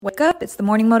Wake up, it's the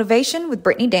morning motivation with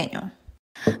Brittany Daniel.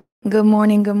 Good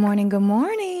morning, good morning, good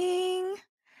morning.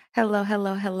 Hello,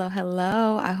 hello, hello,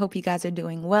 hello. I hope you guys are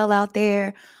doing well out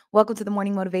there. Welcome to the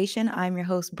morning motivation. I'm your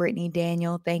host, Brittany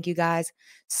Daniel. Thank you guys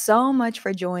so much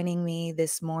for joining me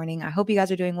this morning. I hope you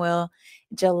guys are doing well.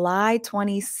 July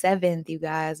 27th, you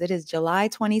guys. It is July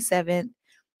 27th,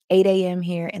 8 a.m.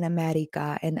 here in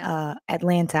America, in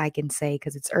Atlanta, I can say,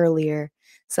 because it's earlier.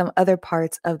 Some other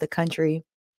parts of the country.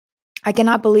 I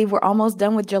cannot believe we're almost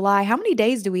done with July. How many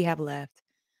days do we have left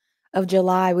of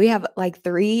July? We have like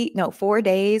 4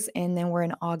 days, and then we're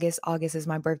in August. August is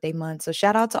my birthday month. So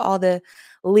shout out to all the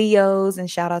Leos and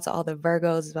shout out to all the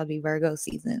Virgos. It's about to be Virgo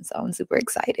season. So I'm super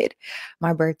excited.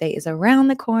 My birthday is around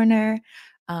the corner.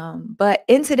 But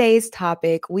in today's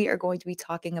topic, we are going to be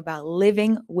talking about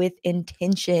living with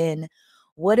intention.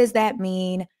 What does that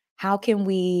mean? How can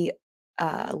we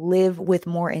live with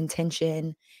more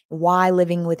intention? Why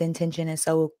living with intention is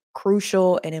so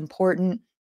crucial and important,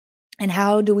 and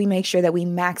how do we make sure that we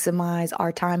maximize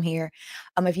our time here?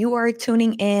 If you are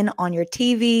tuning in on your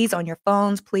TVs, on your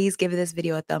phones, please give this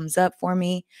video a thumbs up for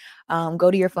me.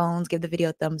 Go to your phones, give the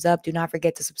video a thumbs up. Do not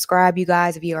forget to subscribe, you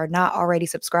guys. If you are not already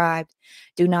subscribed,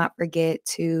 do not forget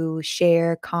to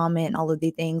share, comment, all of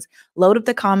the things. Load up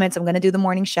the comments. I'm going to do the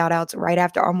morning shout outs right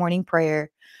after our morning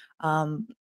prayer.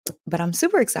 But I'm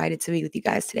super excited to be with you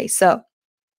guys today. So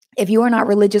if you are not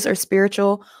religious or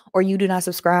spiritual, or you do not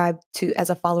subscribe to as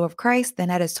a follower of Christ, then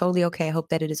that is totally okay. I hope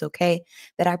that it is okay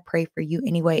that I pray for you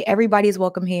anyway. Everybody is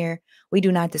welcome here. We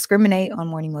do not discriminate on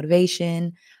morning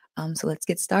motivation. So let's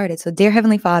get started. So dear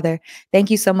Heavenly Father, thank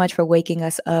you so much for waking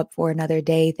us up for another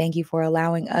day. Thank you for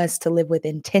allowing us to live with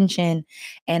intention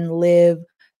and live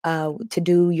to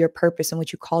do your purpose and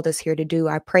what you called us here to do.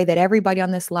 I pray that everybody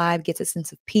on this live gets a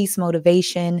sense of peace,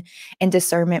 motivation, and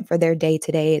discernment for their day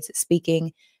today. It's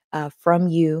speaking from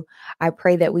you. I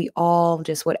pray that we all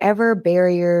just whatever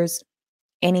barriers,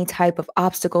 any type of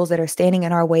obstacles that are standing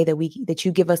in our way, that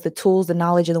you give us the tools, the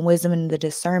knowledge, and the wisdom and the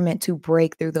discernment to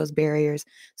break through those barriers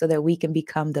so that we can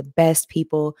become the best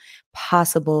people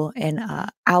possible and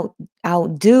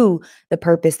outdo the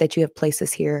purpose that you have placed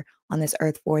us here on this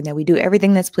earth for, and that we do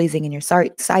everything that's pleasing in your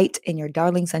sight. In your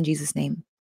darling son Jesus' name,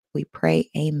 we pray.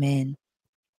 Amen.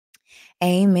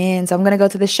 Amen. So I'm going to go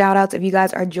to the shout outs. If you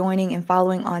guys are joining and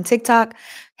following on TikTok,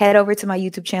 head over to my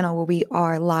YouTube channel where we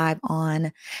are live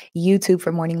on YouTube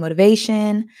for morning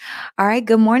motivation. All right.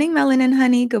 Good morning, Melon and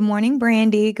Honey. Good morning,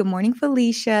 Brandy. Good morning,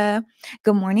 Felicia.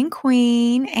 Good morning,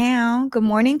 Queen. Ow. Good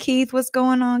morning, Keith. What's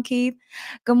going on, Keith?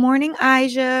 Good morning,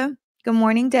 Aja. Good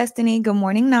morning, Destiny. Good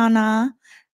morning, Nana.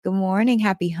 Good morning.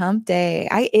 Happy hump day.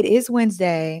 It is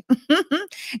Wednesday.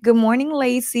 Good morning,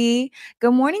 Lacey.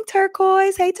 Good morning,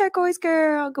 Turquoise. Hey, Turquoise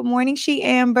girl. Good morning, She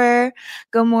Amber.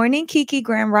 Good morning, Kiki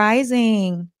Grand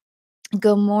Rising.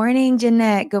 Good morning,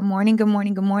 Jeanette. Good morning, good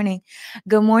morning, good morning.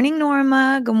 Good morning,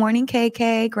 Norma. Good morning,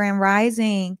 KK Grand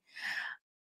Rising.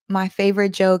 My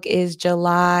favorite joke is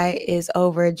July is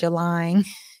over July.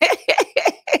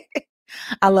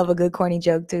 I love a good corny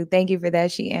joke too. Thank you for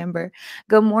that, She Amber.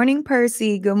 Good morning,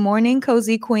 Percy. Good morning,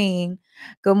 Cozy Queen.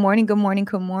 Good morning, good morning,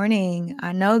 good morning.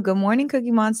 I know. Good morning, Cookie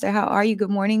Monster. How are you?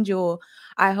 Good morning, Jewel.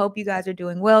 I hope you guys are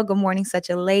doing well. Good morning, Such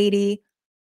a Lady.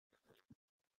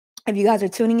 If you guys are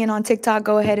tuning in on TikTok,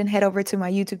 go ahead and head over to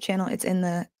my YouTube channel. It's in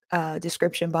the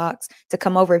description box to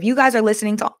come over. If you guys are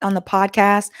listening on the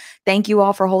podcast, thank you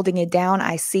all for holding it down.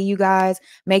 I see you guys.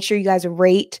 Make sure you guys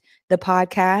rate the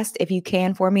podcast if you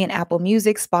can for me in Apple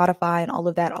Music, Spotify, and all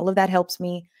of that. All of that helps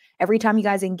me. Every time you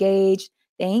guys engage,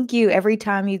 thank you. Every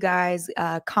time you guys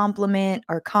compliment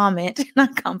or comment,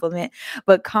 not compliment,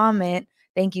 but comment,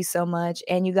 thank you so much.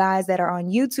 And you guys that are on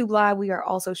YouTube Live, we are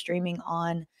also streaming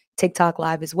on TikTok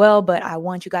Live as well. But I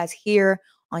want you guys here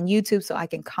on YouTube so I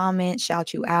can comment,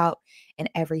 shout you out, and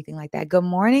everything like that. Good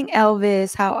morning,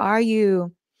 Elvis. How are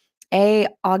you? Hey,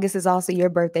 August is also your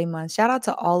birthday month. Shout out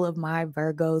to all of my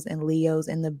Virgos and Leos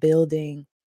in the building.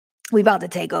 We about to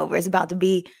take over. It's about to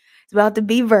be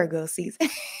Virgo season.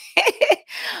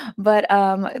 But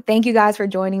thank you guys for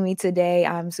joining me today.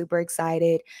 I'm super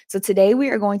excited. So today we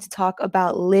are going to talk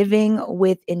about living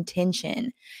with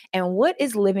intention. And what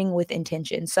is living with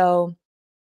intention? So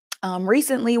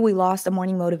recently we lost a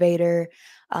morning motivator,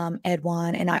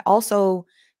 Edwan, and I also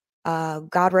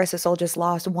God rest his soul, just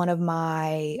lost one of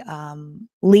my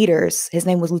leaders. His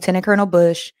name was Lieutenant Colonel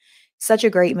Bush. Such a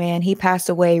great man. He passed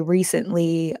away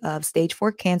recently of stage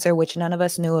 4 cancer, which none of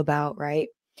us knew about, right?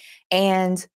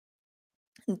 And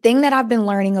the thing that I've been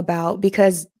learning about,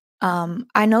 because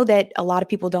I know that a lot of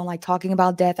people don't like talking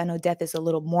about death. I know death is a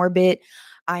little morbid.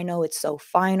 I know it's so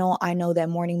final. I know that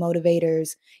morning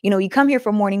motivators, you come here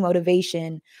for morning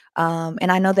motivation.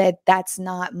 And I know that that's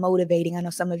not motivating. I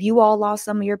know some of you all lost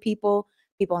some of your people.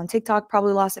 People on TikTok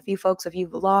probably lost a few folks. If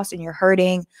you've lost and you're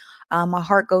hurting, my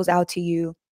heart goes out to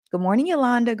you. Good morning,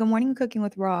 Yolanda. Good morning, Cooking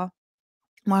with Raw.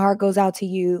 My heart goes out to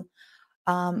you.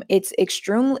 It's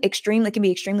extreme. It can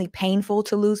be extremely painful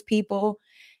to lose people.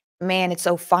 Man, it's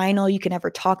so final. You can never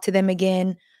talk to them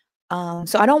again.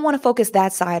 So I don't want to focus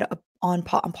that side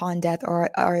upon death, or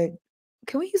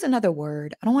can we use another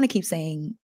word? I don't want to keep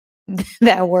saying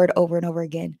that word over and over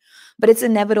again, but it's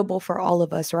inevitable for all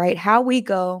of us, right? How we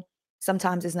go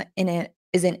sometimes isn't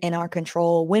in our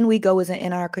control. When we go isn't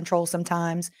in our control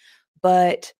sometimes.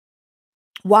 But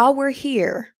while we're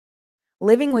here,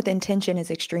 living with intention is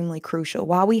extremely crucial.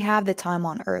 While we have the time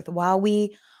on earth, while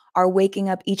we are waking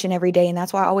up each and every day. And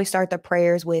that's why I always start the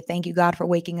prayers with, thank you, God, for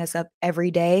waking us up every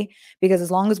day. Because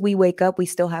as long as we wake up, we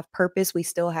still have purpose. We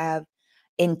still have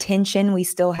intention. We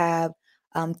still have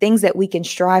things that we can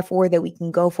strive for, that we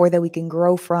can go for, that we can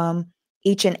grow from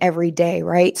each and every day,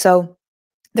 right? So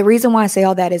the reason why I say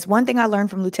all that is one thing I learned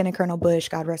from Lieutenant Colonel Bush,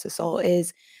 God rest his soul,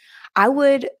 is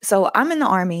so I'm in the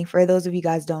Army. For those of you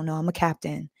guys don't know, I'm a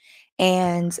captain.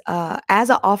 And as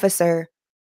an officer,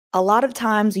 a lot of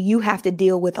times you have to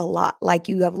deal with a lot. Like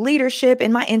you have leadership,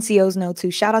 and my NCOs know too.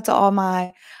 Shout out to all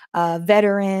my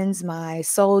veterans, my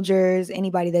soldiers,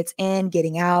 anybody that's in,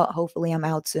 getting out. Hopefully I'm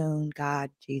out soon.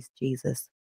 God, Jesus,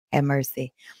 have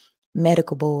mercy.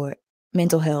 Medical board,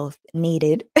 mental health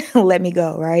needed. Let me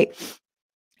go, right?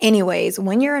 Anyways,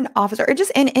 when you're an officer or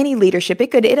just in any leadership,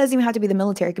 it doesn't even have to be the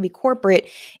military. It could be corporate.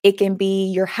 It can be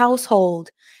your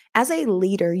household. As a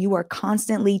leader, you are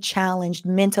constantly challenged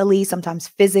mentally, sometimes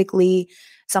physically,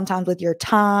 sometimes with your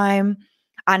time.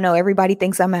 I know everybody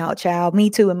thinks I'm out, child. Me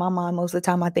too. In my mind, most of the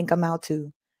time, I think I'm out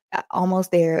too.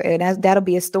 Almost there. And that'll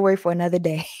be a story for another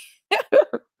day.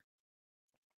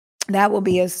 That will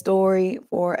be a story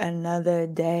for another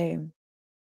day.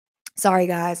 Sorry,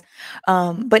 guys.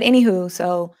 But anywho,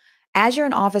 so as you're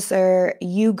an officer,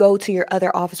 you go to your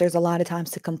other officers a lot of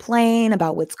times to complain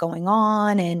about what's going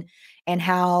on and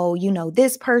how,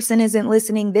 this person isn't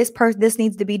listening. This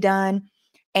needs to be done.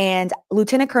 And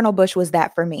Lieutenant Colonel Bush was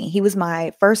that for me. He was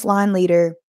my first line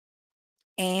leader.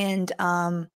 And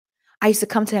I used to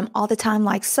come to him all the time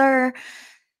like, sir,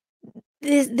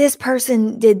 this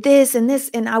person did this,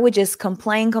 and I would just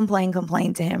complain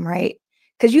to him, right?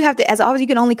 Because you have to, as always, you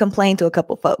can only complain to a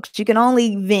couple folks. You can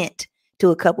only vent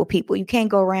to a couple people. You can't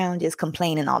go around just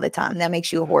complaining all the time. That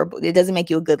makes you it doesn't make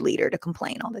you a good leader to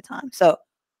complain all the time. So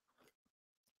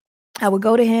I would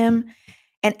go to him,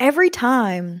 and every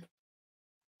time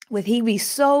he'd be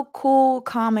so cool,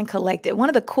 calm, and collected. One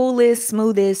of the coolest,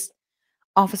 smoothest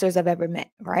officers I've ever met,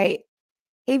 right?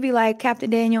 He'd be like, Captain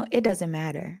Daniel, it doesn't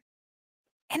matter.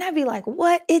 And I'd be like,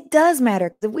 what? It does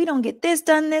matter. If we don't get this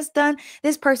done,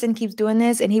 this person keeps doing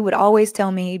this. And he would always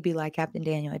tell me, he'd be like, Captain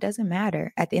Daniel, it doesn't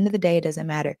matter. At the end of the day, it doesn't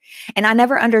matter. And I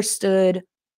never understood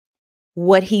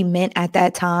what he meant at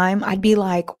that time. I'd be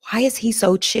like, why is he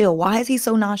so chill? Why is he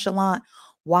so nonchalant?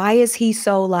 Why is he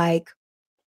so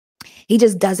he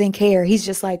just doesn't care? He's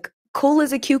just like cool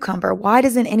as a cucumber. Why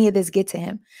doesn't any of this get to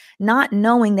him? Not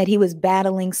knowing that he was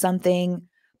battling something,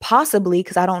 possibly,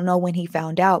 because I don't know when he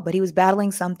found out, but he was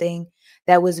battling something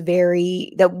that was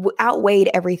outweighed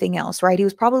everything else, right? He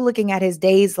was probably looking at his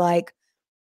days like,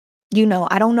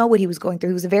 I don't know what he was going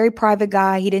through. He was a very private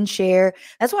guy. He didn't share.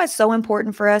 That's why it's so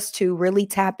important for us to really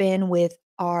tap in with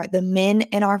the men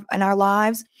in our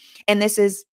lives. And this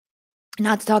is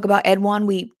not to talk about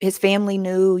Edwan. His family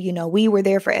knew, we were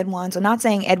there for Edwan. So not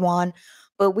saying Edwan,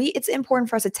 but it's important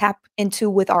for us to tap into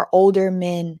with our older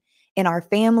men in our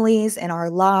families and our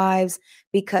lives,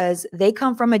 because they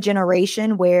come from a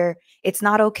generation where it's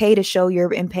not okay to show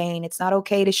you're in pain. It's not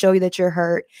okay to show you that you're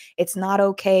hurt. It's not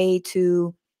okay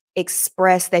to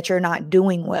express that you're not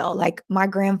doing well. Like my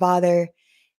grandfather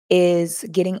is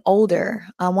getting older.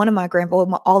 All of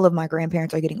my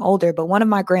grandparents are getting older, but one of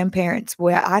my grandparents,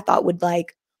 where I thought would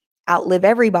outlive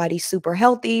everybody, super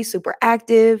healthy, super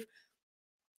active.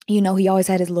 He always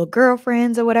had his little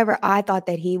girlfriends or whatever. I thought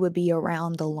that he would be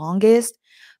around the longest,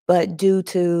 but due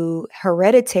to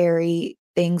hereditary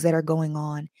things that are going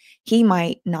on, he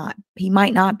might not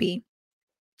be.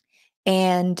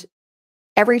 And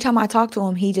every time I talk to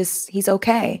him, he's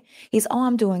okay. Oh,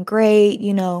 I'm doing great,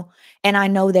 and I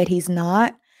know that he's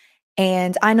not.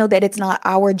 And I know that it's not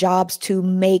our jobs to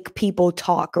make people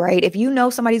talk, right? If you know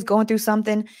somebody's going through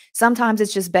something, sometimes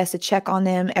it's just best to check on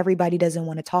them. Everybody doesn't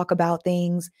want to talk about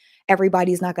things.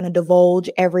 Everybody's not going to divulge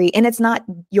and it's not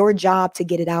your job to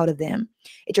get it out of them.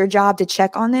 It's your job to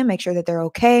check on them, make sure that they're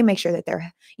okay, make sure that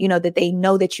that they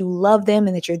know that you love them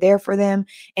and that you're there for them,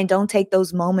 and don't take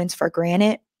those moments for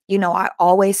granted. I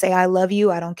always say, I love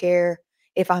you. I don't care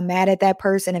if I'm mad at that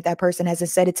person, if that person hasn't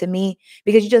said it to me,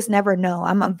 because you just never know.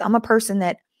 I'm a person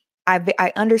that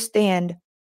I understand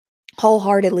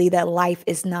wholeheartedly that life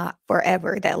is not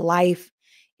forever, that life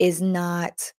is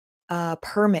not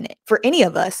permanent for any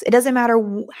of us. It doesn't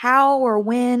matter how or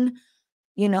when,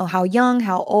 how young,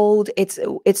 how old.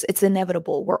 It's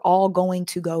inevitable. We're all going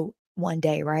to go one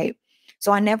day, right?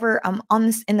 So I'm on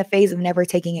this in the phase of never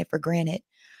taking it for granted.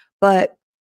 But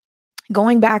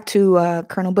going back to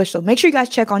Colonel Bush, so make sure you guys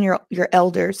check on your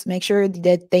elders. Make sure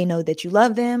that they know that you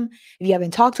love them. If you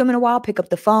haven't talked to them in a while, pick up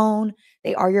the phone.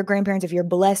 They are your grandparents. If you're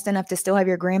blessed enough to still have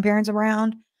your grandparents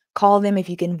around, call them. If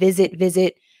you can visit.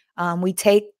 We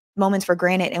take moments for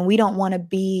granted, and we don't want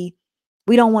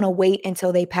to wait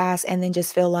until they pass and then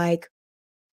just feel like,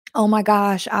 oh my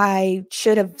gosh, I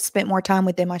should have spent more time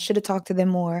with them. I should have talked to them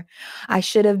more. I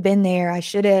should have been there. I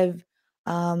should have,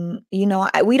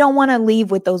 we don't want to leave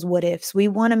with those what ifs. We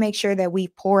want to make sure that we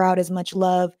pour out as much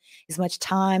love, as much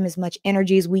time, as much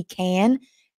energy as we can,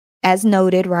 as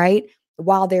noted, right?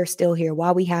 While they're still here,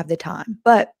 while we have the time.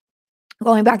 But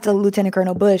going back to Lieutenant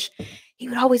Colonel Bush, he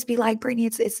would always be like, Brittany,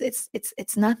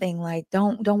 it's nothing. Like,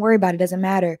 don't worry about it. It doesn't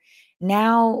matter.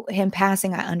 Now, him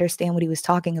passing, I understand what he was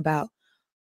talking about.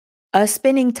 Us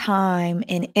spending time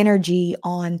and energy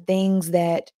on things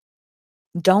that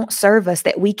don't serve us,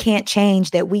 that we can't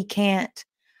change, that we can't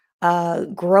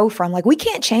grow from. Like, we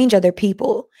can't change other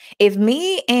people. If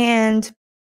me and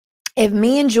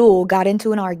Jewel got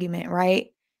into an argument, right?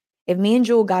 If me and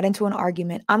Jewel got into an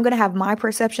argument, I'm going to have my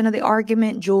perception of the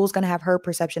argument. Jewel's going to have her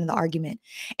perception of the argument.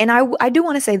 And I do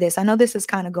want to say this. I know this is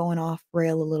kind of going off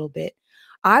rail a little bit.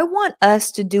 I want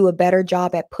us to do a better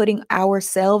job at putting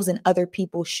ourselves in other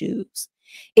people's shoes.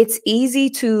 It's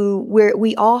easy where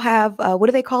we all have, what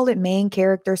do they call it? Main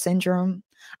character syndrome.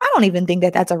 I don't even think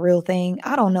that that's a real thing.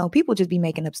 I don't know. People just be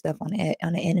making up stuff on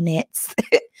the internet.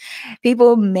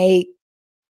 people make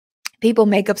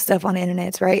up stuff on the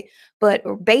internets, right?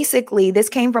 But basically, this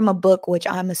came from a book, which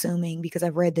I'm assuming because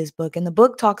I've read this book, and the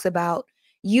book talks about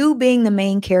you being the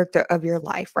main character of your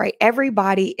life, right?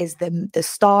 Everybody is the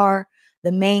star,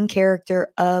 the main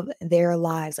character of their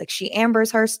lives. Like, she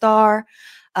Amber's her star,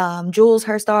 Jules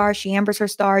her star, she Amber's her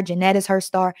star, Jeanette is her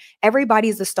star. Everybody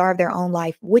is the star of their own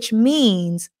life, which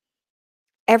means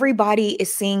everybody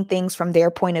is seeing things from their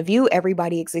point of view.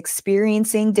 Everybody is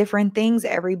experiencing different things.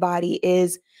 Everybody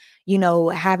is,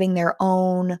 having their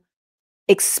own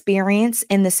experience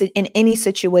in any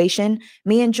situation.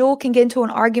 Me and Jewel can get into an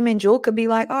argument. Jewel could be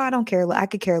like, oh, I don't care. I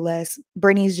could care less.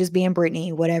 Brittany's just being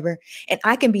Brittany, whatever. And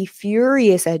I can be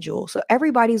furious at Jewel. So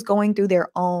everybody's going through their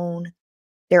own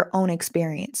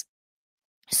experience.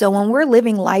 So when we're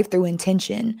living life through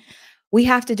intention, we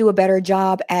have to do a better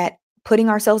job at putting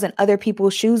ourselves in other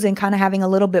people's shoes and kind of having a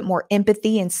little bit more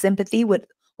empathy and sympathy with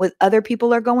what other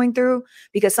people are going through,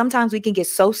 because sometimes we can get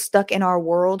so stuck in our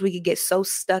world. We can get so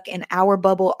stuck in our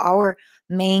bubble, our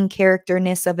main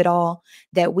characterness of it all,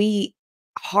 that we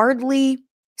hardly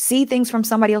see things from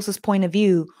somebody else's point of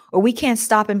view, or we can't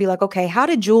stop and be like, okay, how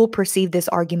did Jewel perceive this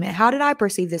argument? How did I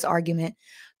perceive this argument?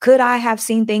 Could I have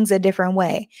seen things a different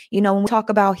way? When we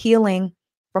talk about healing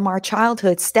from our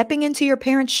childhood, stepping into your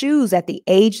parents' shoes at the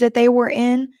age that they were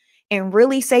in, and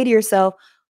really say to yourself,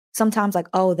 sometimes like,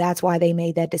 oh, that's why they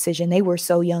made that decision. They were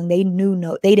so young. They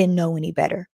didn't know any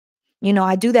better.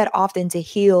 I do that often to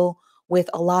heal with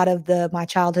a lot of my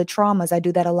childhood traumas. I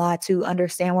do that a lot to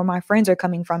understand where my friends are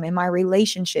coming from in my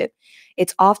relationship.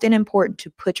 It's often important to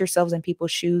put yourselves in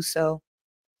people's shoes so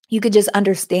you could just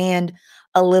understand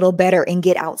a little better and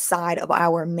get outside of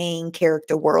our main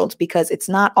character worlds, because it's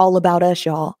not all about us,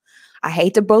 y'all. I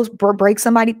hate to burst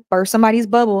somebody's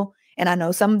bubble. And I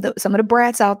know some of the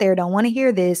brats out there don't want to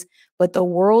hear this, but the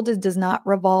world does not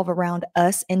revolve around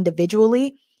us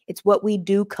individually. It's what we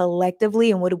do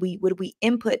collectively, and what do we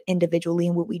input individually,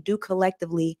 and what we do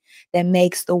collectively that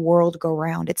makes the world go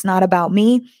round. It's not about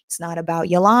me. It's not about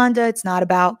Yolanda. It's not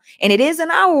about, and it is in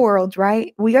our world,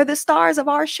 right? We are the stars of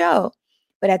our show.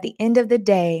 But at the end of the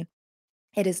day,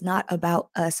 it is not about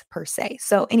us per se.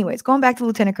 So anyways, going back to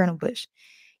Lieutenant Colonel Bush,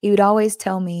 he would always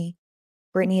tell me,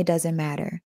 Brittany, it doesn't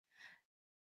matter.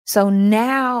 So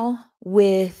now,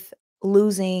 with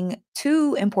losing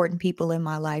two important people in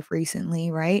my life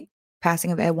recently, right?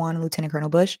 Passing of Edwan and Lieutenant Colonel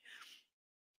Bush,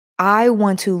 I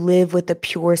want to live with the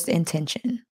purest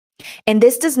intention. And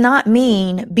this does not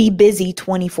mean be busy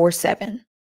 24/7.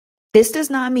 This does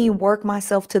not mean work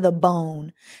myself to the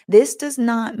bone. This does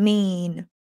not mean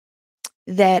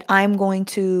that I'm going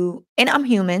to, and I'm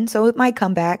human, so it might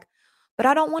come back, but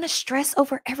I don't want to stress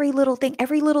over every little thing.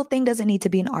 Every little thing doesn't need to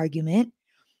be an argument.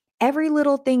 Every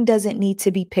little thing doesn't need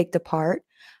to be picked apart.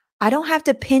 I don't have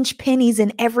to pinch pennies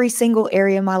in every single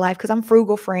area of my life because I'm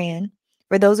frugal Fran.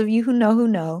 For those of you who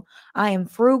know, I am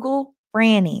frugal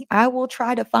Franny. I will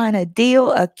try to find a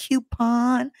deal, a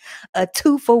coupon, a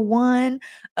 2-for-1,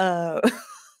 a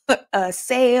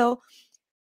sale.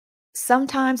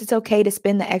 Sometimes it's okay to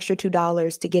spend the extra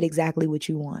 $2 to get exactly what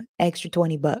you want, extra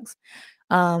 $20.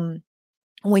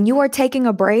 When you are taking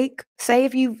a break, say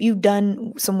if you've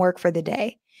done some work for the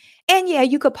day, and yeah,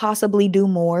 you could possibly do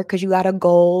more because you got a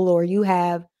goal or you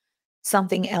have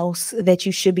something else that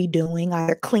you should be doing,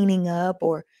 either cleaning up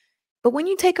but when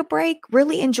you take a break,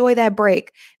 really enjoy that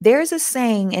break. There's a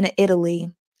saying in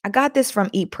Italy. I got this from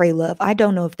Eat, Pray, Love. I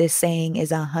don't know if this saying is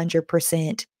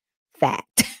 100%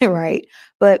 fact, right?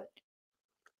 But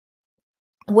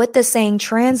what the saying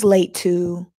translate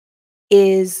to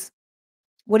is,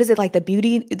 what is it, like the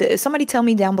beauty? Somebody tell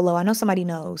me down below. I know somebody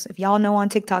knows. If y'all know on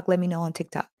TikTok, let me know on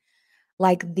TikTok.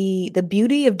 Like the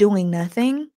beauty of doing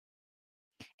nothing.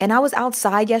 And I was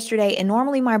outside yesterday, and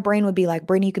normally my brain would be like,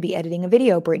 Brittany, you could be editing a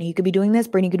video. Brittany, you could be doing this.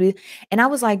 Brittany, you could be. And I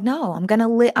was like, no,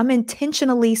 I'm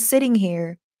intentionally sitting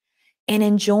here and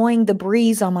enjoying the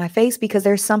breeze on my face because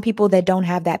there's some people that don't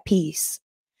have that peace,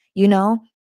 you know?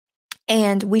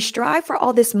 And we strive for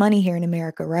all this money here in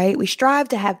America, right? We strive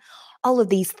to have all of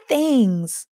these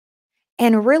things.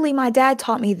 And really, my dad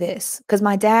taught me this because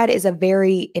my dad is a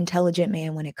very intelligent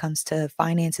man when it comes to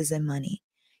finances and money.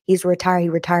 He's retired. He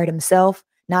retired himself,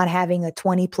 not having a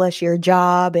 20+ year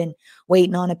job and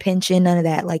waiting on a pension, none of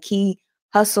that. Like he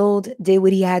hustled, did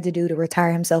what he had to do to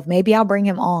retire himself. Maybe I'll bring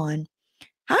him on.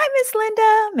 Hi, Miss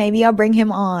Linda. Maybe I'll bring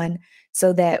him on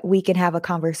so that we can have a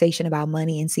conversation about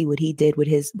money and see what he did with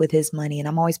his money. And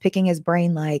I'm always picking his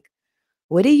brain like,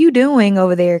 what are you doing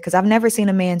over there? Because I've never seen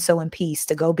a man so in peace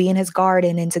to go be in his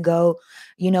garden and to go,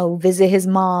 visit his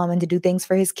mom and to do things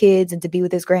for his kids and to be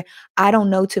with his I don't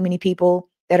know too many people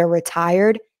that are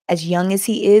retired as young as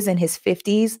he is in his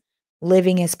 50s,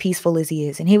 living as peaceful as he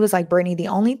is. And he was like, Brittany, the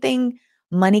only thing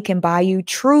money can buy you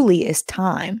truly is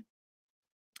time.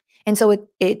 And so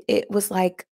it was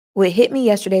like, what hit me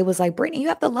yesterday was like, Brittany, you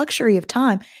have the luxury of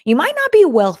time. You might not be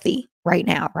wealthy right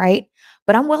now, right?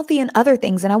 But I'm wealthy in other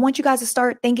things. And I want you guys to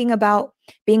start thinking about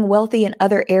being wealthy in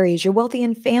other areas. You're wealthy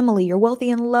in family. You're wealthy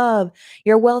in love.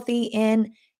 You're wealthy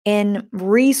in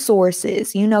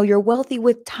resources. You're wealthy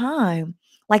with time.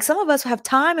 Like some of us have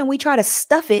time and we try to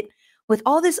stuff it with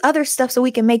all this other stuff so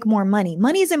we can make more money.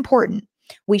 Money is important.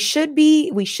 We should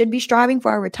be striving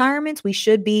for our retirements. We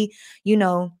should be,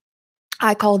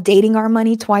 I call dating our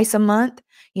money twice a month,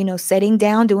 setting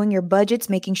down, doing your budgets,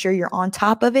 making sure you're on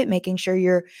top of it, making sure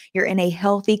you're in a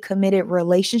healthy, committed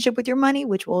relationship with your money,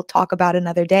 which we'll talk about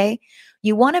another day.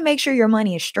 You want to make sure your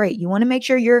money is straight. You want to make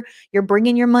sure you're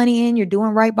bringing your money in, you're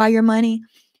doing right by your money.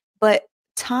 But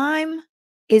time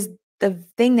is the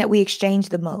thing that we exchange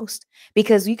the most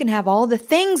because you can have all the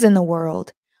things in the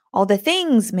world. All the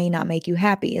things may not make you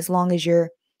happy as long as your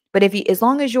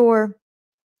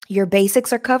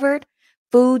basics are covered.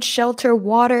 Food, shelter,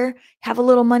 water, have a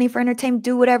little money for entertainment,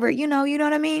 do whatever, you know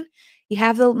what I mean? You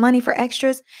have the money for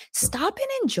extras. Stop and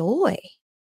enjoy.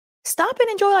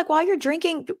 Like while you're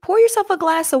drinking, pour yourself a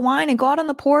glass of wine and go out on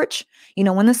the porch,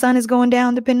 when the sun is going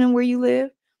down, depending on where you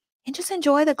live, and just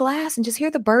enjoy the glass and just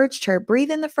hear the birds chirp, breathe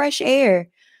in the fresh air.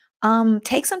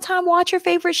 Take some time, watch your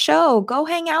favorite show, go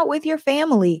hang out with your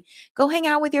family, go hang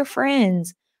out with your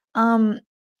friends.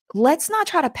 Let's not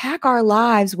try to pack our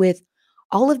lives with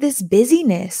all of this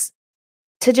busyness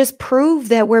to just prove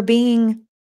that we're being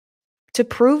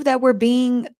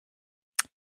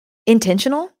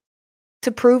intentional,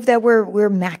 to prove that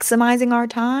we're maximizing our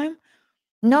time.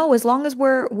 No, as long as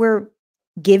we're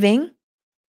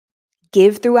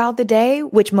give throughout the day,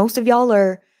 which most of y'all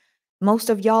are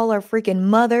freaking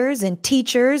mothers and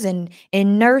teachers and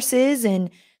nurses. And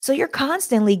so you're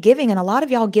constantly giving. And a lot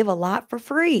of y'all give a lot for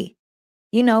free.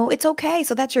 It's okay.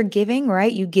 So that's your giving,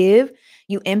 right? You give,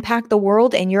 you impact the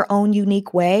world in your own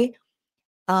unique way.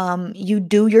 You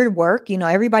do your work.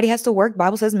 Everybody has to work.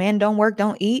 Bible says, man, don't work,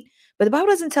 don't eat. But the Bible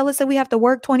doesn't tell us that we have to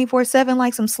work 24/7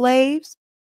 like some slaves.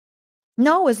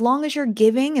 No, as long as you're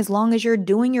giving, as long as you're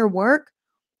doing your work,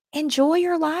 enjoy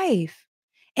your life.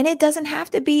 And it doesn't have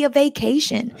to be a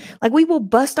vacation. Like we will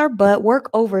bust our butt, work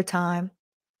overtime,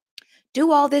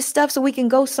 do all this stuff so we can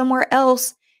go somewhere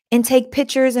else and take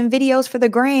pictures and videos for the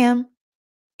gram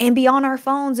and be on our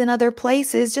phones in other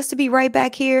places just to be right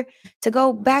back here to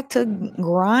go back to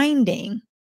grinding.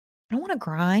 I don't want to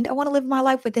grind. I want to live my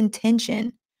life with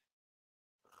intention.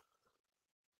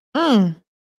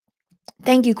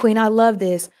 Thank you, Queen. I love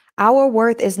this. Our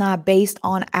worth is not based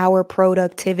on our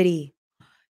productivity.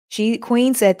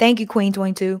 Queen said, thank you, Queen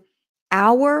 22.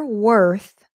 Our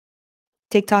worth,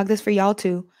 TikTok this for y'all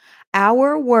too.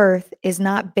 Our worth is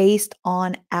not based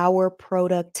on our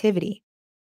productivity.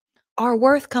 Our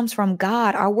worth comes from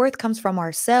God. Our worth comes from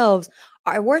ourselves.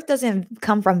 Our worth doesn't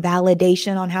come from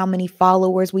validation on how many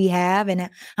followers we have and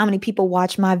how many people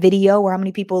watch my video or how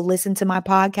many people listen to my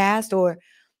podcast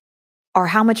or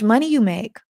how much money you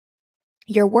make.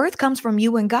 Your worth comes from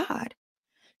you and God.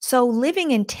 So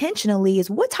living intentionally is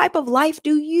what type of life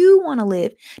do you want to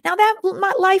live? Now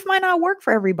my life might not work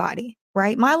for everybody,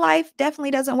 right? My life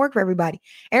definitely doesn't work for everybody.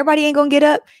 Everybody ain't going to get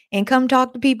up and come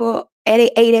talk to people at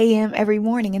 8 a.m. every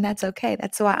morning. And that's okay.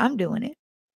 That's why I'm doing it.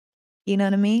 You know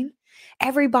what I mean?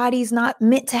 Everybody's not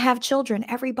meant to have children.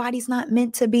 Everybody's not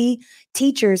meant to be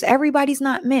teachers. Everybody's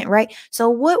not meant, right? So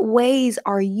what ways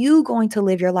are you going to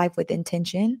live your life with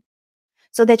intention?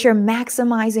 So that you're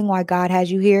maximizing why God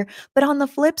has you here. But on the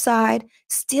flip side,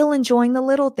 still enjoying the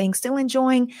little things, still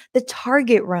enjoying the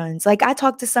Target runs. Like I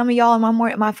talked to some of y'all in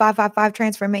my 555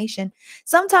 transformation.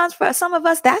 Sometimes for some of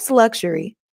us, that's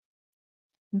luxury.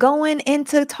 Going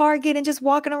into Target and just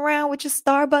walking around with your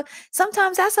Starbucks.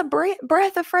 Sometimes that's a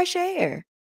breath of fresh air.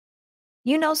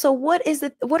 So what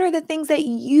are the things that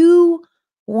you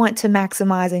want to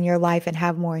maximize in your life and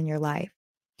have more in your life?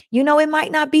 It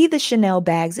might not be the Chanel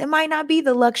bags. It might not be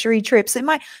the luxury trips.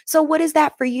 So what is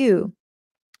that for you?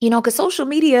 Because social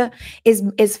media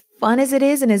is fun as it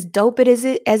is and as dope as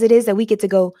it is that we get to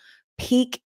go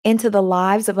peek into the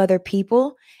lives of other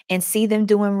people and see them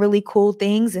doing really cool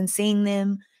things and seeing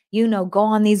them, go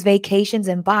on these vacations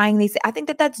and buying these. I think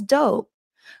that that's dope.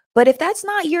 But if that's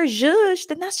not your zhuzh,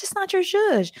 then that's just not your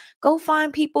zhuzh. Go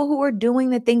find people who are doing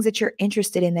the things that you're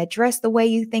interested in, that dress the way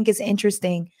you think is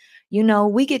interesting.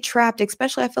 We get trapped,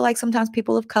 especially I feel like sometimes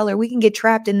people of color, we can get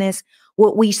trapped in this,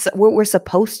 what we're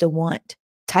supposed to want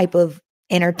type of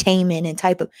entertainment and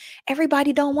type of,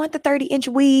 everybody don't want the 30-inch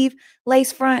weave,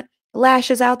 lace front,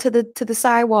 lashes out to the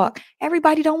sidewalk.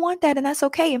 Everybody don't want that. And that's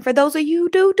okay. And for those of you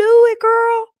who do it,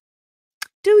 girl,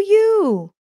 do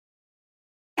you.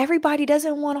 Everybody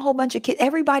doesn't want a whole bunch of kids.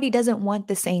 Everybody doesn't want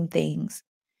the same things.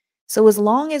 So as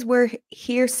long as we're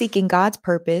here seeking God's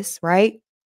purpose, right?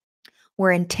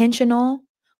 We're intentional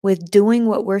with doing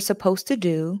what we're supposed to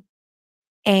do,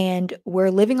 and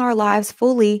we're living our lives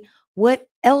fully. What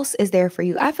else is there for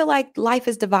you? I feel like life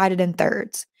is divided in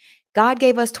thirds. God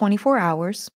gave us 24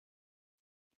 hours.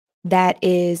 That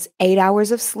is 8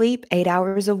 hours of sleep, 8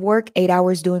 hours of work, 8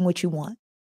 hours doing what you want.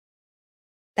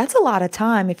 That's a lot of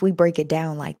time if we break it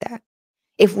down like that.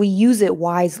 If we use it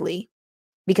wisely,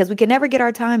 because we can never get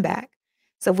our time back.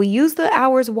 So if we use the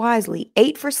hours wisely,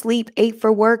 8 for sleep, 8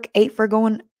 for work, 8 for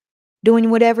doing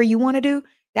whatever you want to do,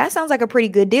 that sounds like a pretty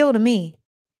good deal to me.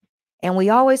 And we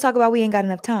always talk about we ain't got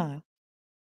enough time.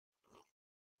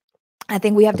 I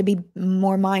think we have to be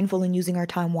more mindful in using our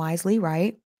time wisely,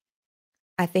 right?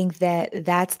 I think that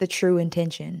that's the true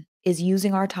intention, is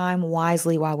using our time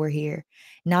wisely while we're here,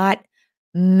 not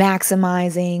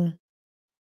maximizing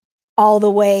all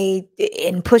the way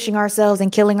and pushing ourselves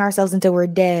and killing ourselves until we're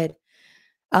dead.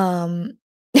 Y'all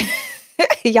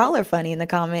are funny in the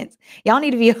comments. Y'all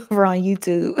need to be over on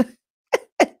YouTube.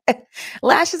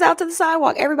 Lashes out to the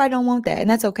sidewalk. Everybody don't want that, and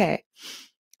that's okay.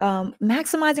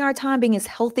 Maximizing our time, being as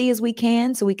healthy as we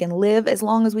can so we can live as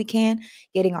long as we can,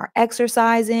 getting our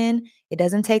exercise in. It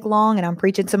doesn't take long, and I'm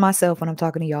preaching to myself when I'm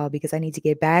talking to y'all because I need to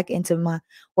get back into my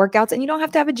workouts, and you don't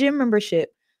have to have a gym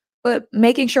membership, but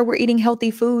making sure we're eating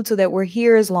healthy food so that we're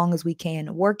here as long as we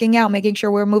can, working out, making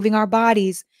sure we're moving our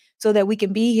bodies so that we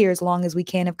can be here as long as we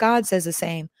can if God says the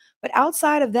same. But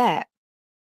outside of that,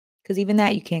 because even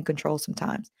that you can't control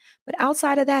sometimes, but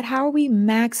outside of that, how are we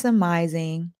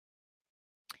maximizing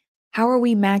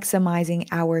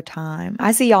our time?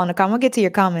 I see y'all in the comments. I'll get to your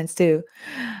comments too.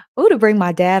 Ooh, to bring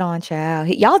my dad on, child.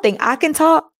 Y'all think I can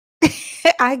talk?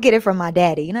 I get it from my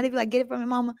daddy. They be like, get it from your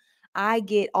mama. I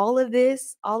get all of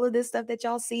this stuff that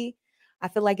y'all see. I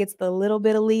feel like it's the little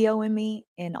bit of Leo in me,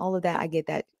 and all of that. I get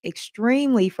that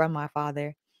extremely from my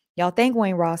father. Y'all thank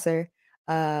Wayne Rosser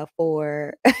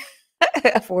for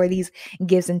for these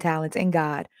gifts and talents, and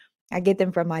God. I get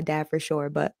them from my dad for sure.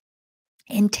 But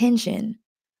intention,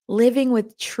 living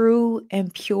with true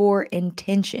and pure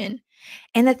intention.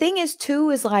 And the thing is too,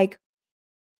 is like,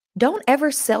 don't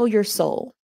ever sell your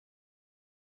soul.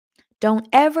 Don't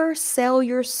ever sell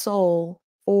your soul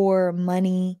for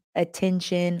money,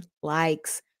 attention,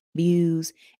 likes,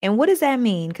 views. And what does that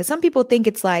mean? Because some people think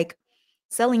it's like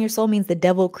selling your soul means the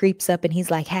devil creeps up and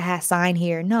he's like, haha, sign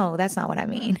here. No, that's not what I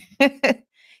mean.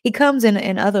 He comes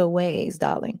in other ways,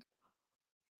 darling.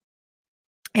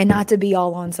 And not to be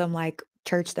all on some like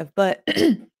church stuff, but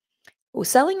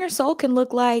selling your soul can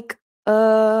look like,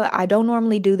 I don't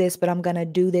normally do this, but I'm going to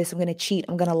do this. I'm going to cheat.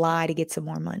 I'm going to lie to get some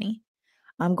more money.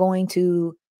 I'm going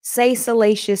to say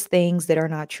salacious things that are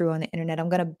not true on the internet. I'm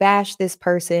going to bash this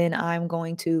person. I'm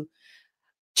going to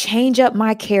change up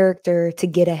my character to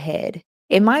get ahead.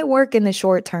 It might work in the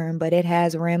short term, but it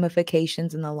has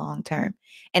ramifications in the long term.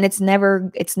 And it's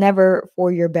never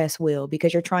for your best will,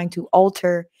 because you're trying to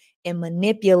alter and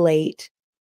manipulate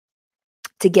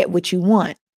to get what you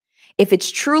want. If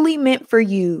it's truly meant for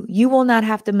you, you will not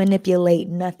have to manipulate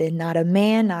nothing, not a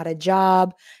man, not a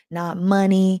job, not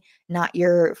money, not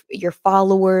your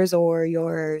followers or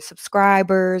your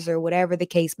subscribers or whatever the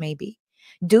case may be.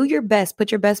 Do your best,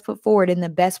 put your best foot forward in the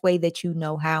best way that you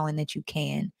know how and that you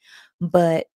can.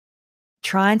 But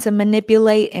trying to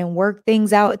manipulate and work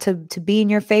things out to be in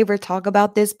your favor, talk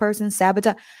about this person,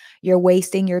 sabotage, you're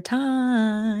wasting your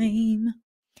time.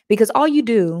 Because all you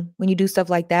do when you do stuff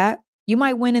like that, you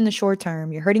might win in the short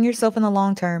term. You're hurting yourself in the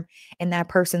long term. And that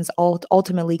person's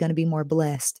ultimately going to be more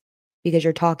blessed because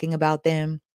you're talking about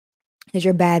them, because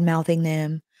you're bad mouthing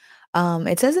them.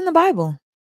 It says in the Bible,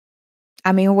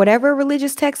 I mean, whatever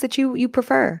religious text that you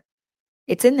prefer,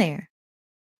 it's in there.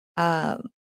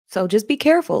 So just be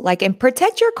careful, and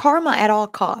protect your karma at all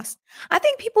costs. I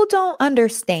think people don't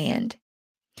understand.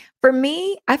 For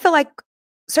me, I feel like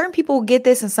certain people will get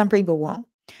this and some people won't.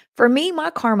 For me, my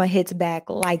karma hits back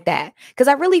like that because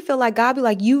I really feel like God be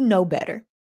like, you know better.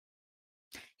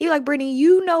 He like, Brittany,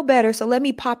 you know better. So let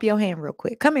me pop your hand real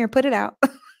quick. Come here, put it out.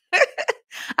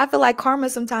 I feel like karma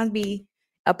sometimes be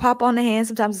a pop on the hand.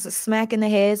 Sometimes it's a smack in the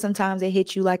head. Sometimes it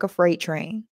hits you like a freight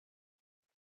train.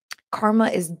 Karma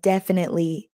is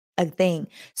definitely a thing.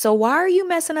 So why are you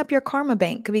messing up your karma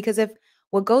bank? Because if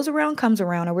what goes around comes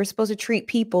around, and we're supposed to treat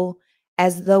people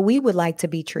as though we would like to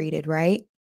be treated, right?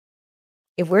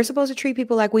 If we're supposed to treat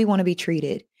people like we want to be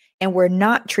treated and we're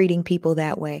not treating people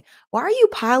that way, why are you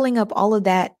piling up all of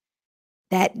that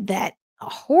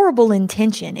horrible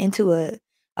intention into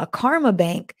a karma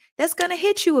bank that's going to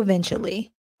hit you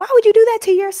eventually? Why would you do that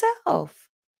to yourself?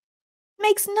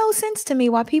 Makes no sense to me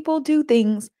why people do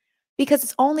things, because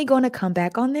it's only going to come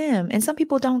back on them. And some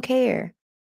people don't care.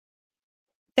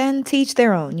 Then teach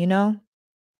their own, you know?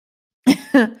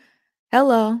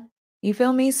 Hello. You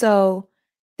feel me? So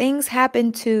things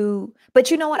happen but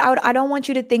you know what? I don't want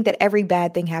you to think that every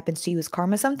bad thing happens to you is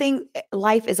karma.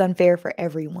 Life is unfair for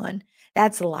everyone.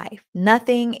 That's life.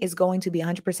 Nothing is going to be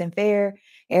 100% fair.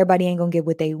 Everybody ain't going to get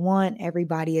what they want.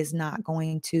 Everybody is not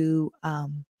going to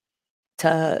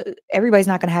everybody's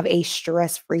not going to have a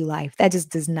stress-free life. That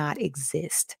just does not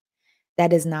exist.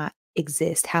 That does not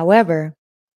exist. However,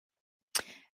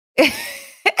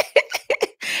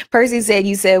 Percy said,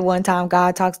 you said one time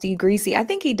God talks to you greasy. I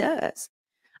think he does.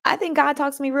 I think God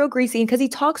talks to me real greasy because he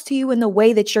talks to you in the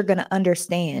way that you're going to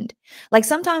understand. Like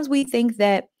sometimes we think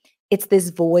that it's this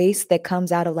voice that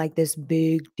comes out of like this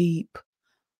big, deep,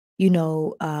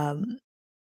 and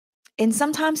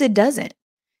sometimes it doesn't.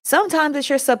 Sometimes it's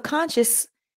your subconscious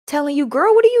telling you,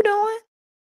 girl, what are you doing?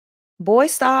 Boy,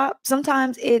 stop.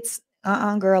 Sometimes it's,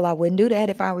 girl, I wouldn't do that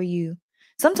if I were you.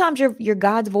 Sometimes your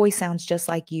God's voice sounds just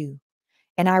like you.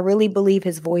 And I really believe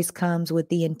his voice comes with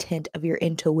the intent of your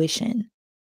intuition.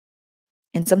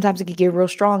 And sometimes it can get real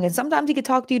strong. And sometimes he could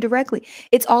talk to you directly.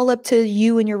 It's all up to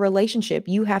you and your relationship.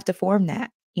 You have to form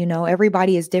that.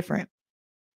 Everybody is different.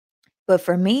 But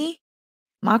for me,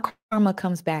 my karma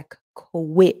comes back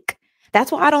quick. That's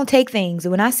why I don't take things.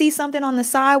 When I see something on the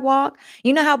sidewalk,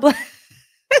 you know how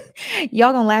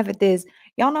y'all gonna laugh at this.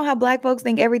 Y'all know how Black folks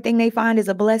think everything they find is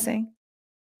a blessing?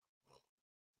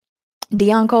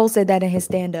 Deion Cole said that in his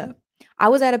stand-up. I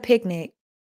was at a picnic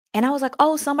and I was like,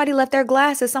 oh, somebody left their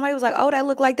glasses. Somebody was like, oh, that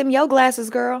look like them your glasses,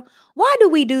 girl. Why do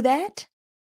we do that?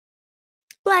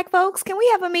 Black folks, can we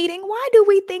have a meeting? Why do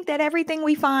we think that everything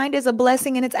we find is a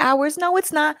blessing and it's ours? No,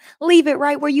 it's not. Leave it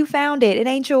right where you found it. It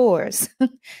ain't yours.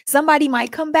 Somebody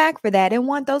might come back for that and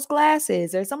want those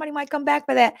glasses, or somebody might come back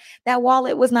for that. That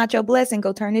wallet was not your blessing.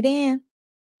 Go turn it in.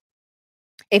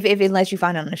 If unless you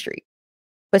find it on the street.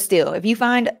 But still, if you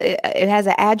find it has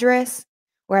an address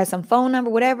or has some phone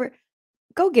number, whatever,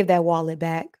 go give that wallet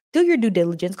back. Do your due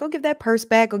diligence. Go give that purse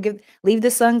back. Leave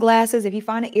the sunglasses. If you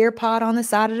find an ear pod on the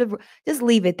side of just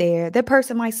leave it there. That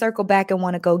person might circle back and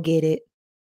want to go get it.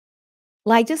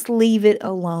 Just leave it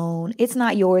alone. It's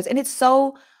not yours. And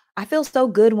I feel so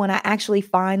good when I actually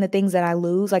find the things that I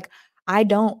lose. Like, I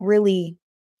don't really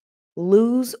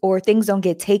lose or things don't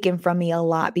get taken from me a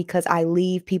lot because I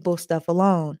leave people's stuff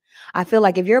alone. I feel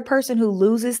like if you're a person who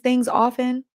loses things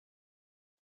often,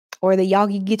 or that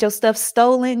you get your stuff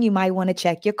stolen, you might want to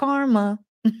check your karma.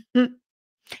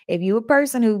 If you a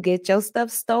person who gets your stuff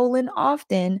stolen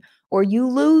often or you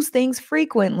lose things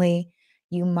frequently,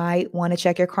 you might want to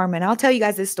check your karma. And I'll tell you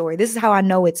guys this story. This is how I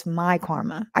know it's my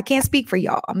karma. I can't speak for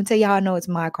y'all. I'm going to tell you how I know it's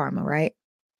my karma, right?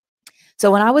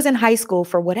 So when I was in high school,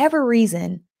 for whatever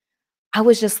reason, I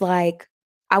was just like,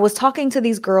 I was talking to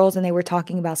these girls and they were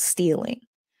talking about stealing.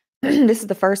 This is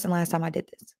the first and last time I did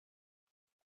this.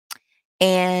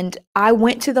 And I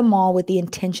went to the mall with the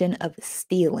intention of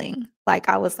stealing. Like,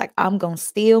 I was like, I'm going to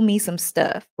steal me some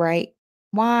stuff, right?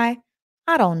 Why?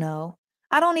 I don't know.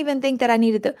 I don't even think that I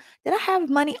needed did I have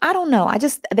money? I don't know.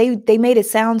 They made it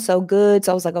sound so good.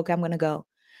 So I was like, okay, I'm going to go.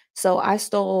 So I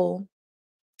stole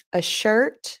a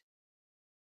shirt,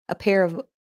 a pair of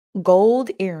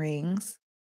gold earrings,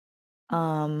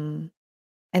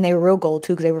 and they were real gold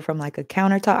too, because they were from like a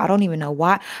countertop. I don't even know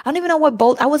why. I don't even know what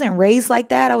bolt. I wasn't raised like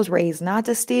that. I was raised not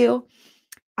to steal.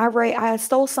 I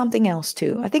stole something else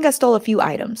too. I think I stole a few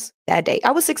items that day.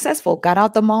 I was successful. Got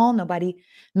out the mall. Nobody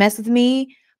messed with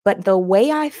me. But the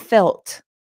way I felt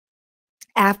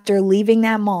after leaving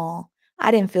that mall,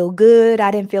 I didn't feel good. I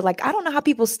didn't feel like, I don't know how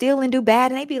people steal and do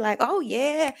bad and they be like, oh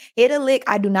yeah, hit a lick.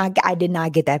 I did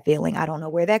not get that feeling. I don't know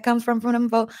where that comes from them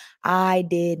folks. I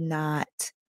did not.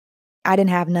 I didn't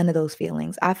have none of those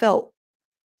feelings. I felt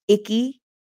icky.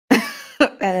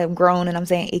 I'm grown and I'm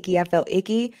saying icky. I felt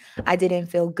icky. I didn't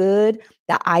feel good.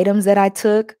 The items that I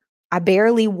took, I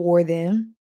barely wore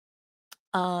them.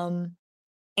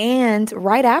 And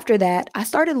right after that, I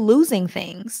started losing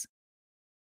things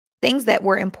that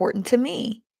were important to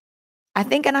me. I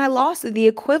think, and I lost the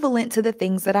equivalent to the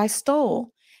things that I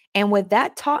stole. And what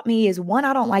that taught me is, one,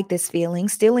 I don't like this feeling.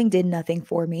 Stealing did nothing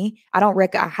for me. I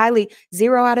highly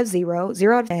 0 out of 0,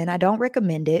 0 out of 10. I don't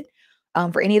recommend it.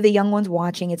 For any of the young ones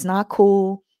watching, it's not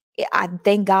cool. I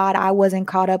thank God I wasn't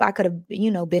caught up. I could have,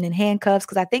 been in handcuffs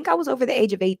because I think I was over the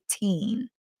age of 18.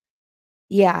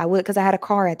 Yeah, I would, because I had a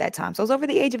car at that time. So I was over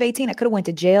the age of 18. I could have went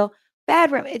to jail.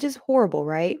 It's just horrible,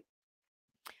 right?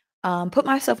 Put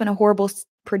myself in a horrible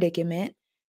predicament.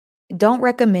 Don't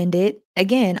recommend it.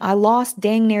 Again, I lost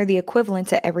dang near the equivalent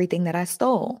to everything that I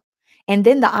stole. And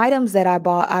then the items that I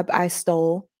bought, I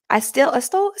stole. I stole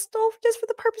just for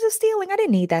the purpose of stealing. I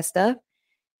didn't need that stuff.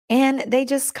 And they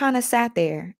just kind of sat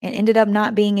there and ended up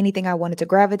not being anything I wanted to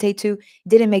gravitate to.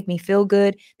 Didn't make me feel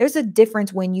good. There's a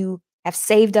difference when you have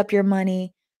saved up your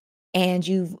money and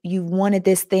you've wanted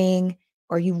this thing,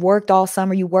 or you worked all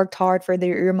summer, you worked hard for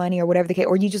your money or whatever the case,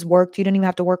 or you just worked, you didn't even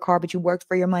have to work hard, but you worked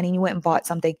for your money and you went and bought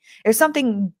something. There's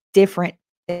something different,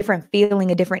 a different feeling,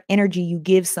 a different energy you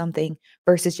give something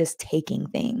versus just taking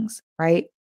things, right?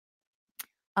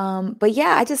 But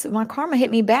yeah, my karma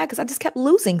hit me bad because I just kept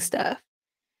losing stuff.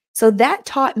 So that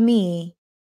taught me.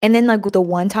 And then like the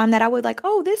one time that I would like,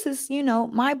 oh, this is,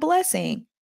 my blessing.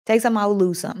 Take something, I'll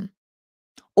lose something.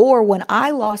 Or when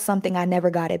I lost something, I never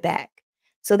got it back.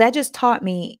 So that just taught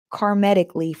me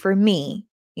karmatically for me,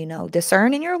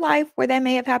 discern in your life where that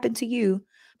may have happened to you.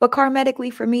 But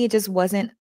karmatically for me, it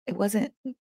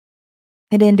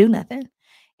didn't do nothing.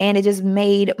 And it just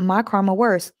made my karma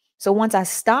worse. So once I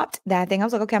stopped that thing, I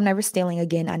was like, okay, I'm never stealing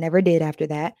again. I never did after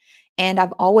that. And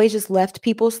I've always just left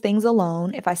people's things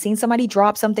alone. If I seen somebody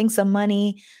drop something, some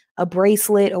money, a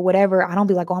bracelet or whatever, I don't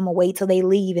be like, oh, I'm gonna wait till they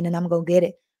leave and then I'm gonna get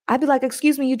it. I'd be like,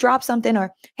 excuse me, you dropped something,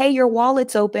 or hey, your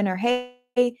wallet's open, or hey,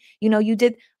 you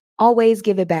did. Always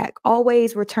give it back.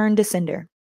 Always return to sender,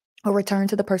 or return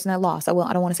to the person that lost. I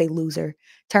don't want to say loser.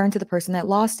 Turn to the person that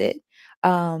lost it.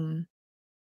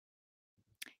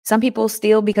 Some people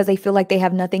steal because they feel like they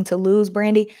have nothing to lose,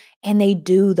 Brandy, and they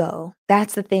do though.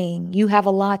 That's the thing. You have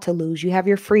a lot to lose. You have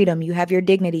your freedom, you have your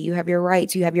dignity, you have your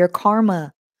rights, you have your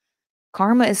karma.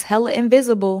 Karma is hella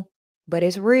invisible, but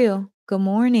it's real. Good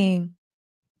morning.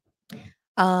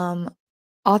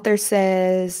 Author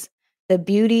says, the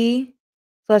beauty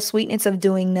plus sweetness of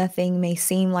doing nothing may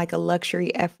seem like a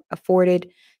luxury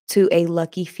afforded to a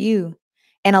lucky few.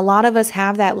 And a lot of us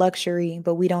have that luxury,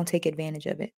 but we don't take advantage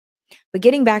of it. But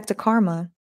getting back to karma,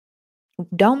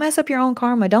 don't mess up your own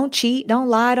karma. Don't cheat, don't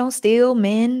lie, don't steal,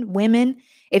 men, women.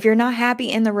 If you're not happy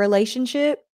in the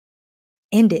relationship,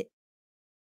 end it.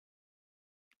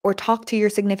 Or talk to your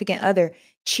significant other.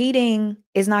 Cheating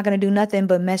is not going to do nothing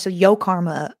but mess your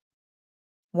karma up.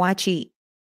 Why cheat?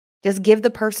 Just give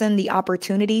the person the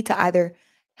opportunity to either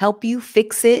help you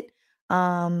fix it,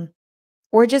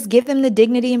 Or just give them the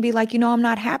dignity and be like, I'm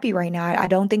not happy right now. I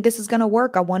don't think this is going to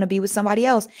work. I want to be with somebody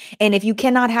else. And if you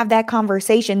cannot have that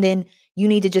conversation, then you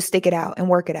need to just stick it out and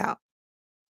work it out.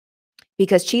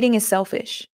 Because cheating is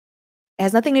selfish. It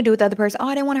has nothing to do with the other person. Oh,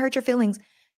 I didn't want to hurt your feelings.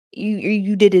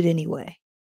 You did it anyway.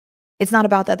 It's not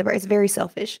about the other person. It's very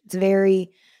selfish.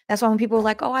 That's why when people are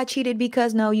like, oh, I cheated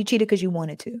because, no, you cheated because you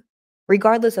wanted to.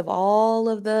 Regardless of all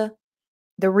of the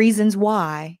reasons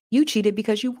why, you cheated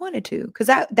because you wanted to. Because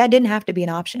that didn't have to be an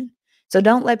option. So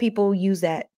don't let people use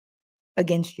that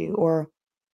against you. Or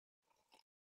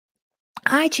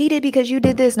I cheated because you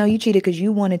did this. No, you cheated because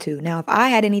you wanted to. Now, if I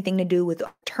had anything to do with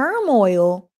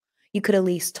turmoil, you could at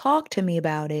least talk to me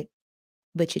about it,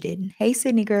 but you didn't. Hey,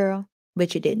 Sydney girl,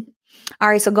 but you didn't. All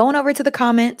right, so going over to the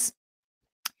comments,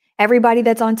 everybody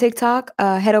that's on TikTok,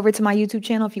 head over to my YouTube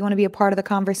channel if you want to be a part of the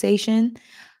conversation.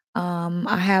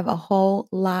 I have a whole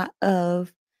lot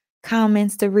of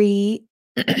comments to read.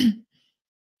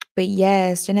 But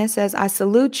yes, Jeanette says, I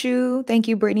salute you. Thank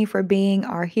you, Brittany, for being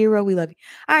our hero. We love you.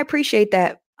 I appreciate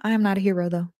that. I am not a hero,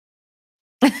 though.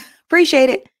 Appreciate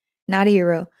it. Not a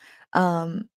hero.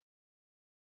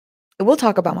 We'll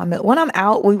talk about when I'm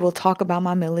out, we will talk about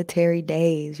my military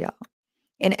days, y'all.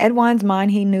 In Edwine's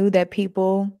mind, he knew that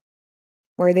people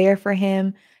were there for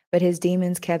him, but his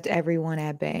demons kept everyone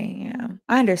at bay. Yeah,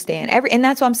 I understand. And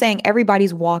that's what I'm saying.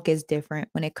 Everybody's walk is different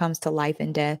when it comes to life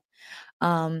and death.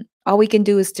 All we can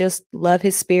do is just love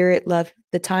his spirit, love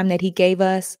the time that he gave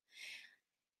us.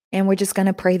 And we're just going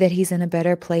to pray that he's in a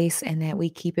better place and that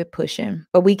we keep it pushing.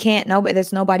 But we can't,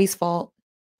 that's nobody's fault.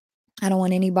 I don't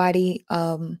want anybody,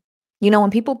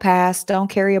 when people pass, don't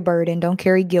carry a burden, don't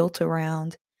carry guilt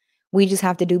around. We just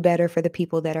have to do better for the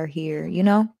people that are here,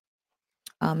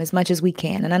 as much as we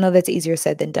can. And I know that's easier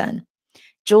said than done.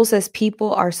 Jules says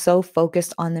people are so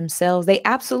focused on themselves. They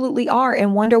absolutely are,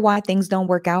 and wonder why things don't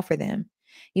work out for them.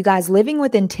 You guys, living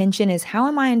with intention is, how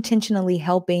am I intentionally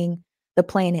helping the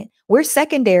planet? We're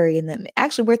secondary in them.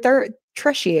 Actually, we're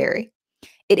tertiary.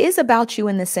 It is about you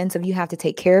in the sense of you have to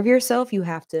take care of yourself. You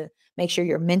have to make sure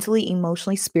you're mentally,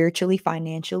 emotionally, spiritually,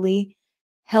 financially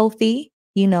healthy.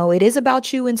 It is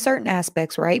about you in certain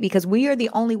aspects, right? Because we are the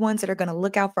only ones that are going to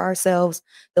look out for ourselves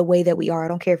the way that we are. I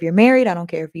don't care if you're married. I don't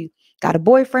care if you got a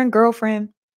boyfriend, girlfriend.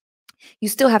 You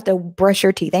still have to brush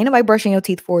your teeth. Ain't nobody brushing your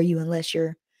teeth for you unless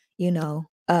you're, in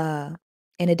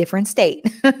a different state.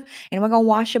 And we're going to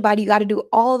wash your body. You got to do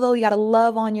all of those. You got to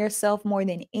love on yourself more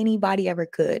than anybody ever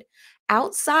could.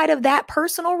 Outside of that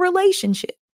personal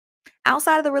relationship,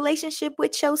 outside of the relationship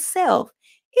with yourself,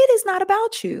 it is not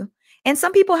about you. And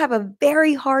some people have a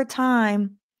very hard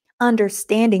time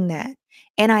understanding that.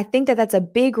 And I think that that's a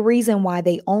big reason why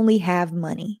they only have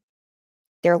money.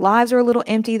 Their lives are a little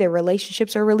empty. Their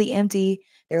relationships are really empty.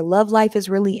 Their love life is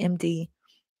really empty.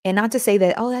 And not to say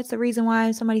that, oh, that's the reason why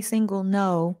somebody's single.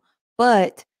 No.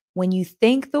 But when you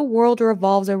think the world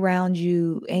revolves around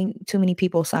you, ain't too many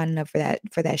people signing up for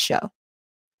that show.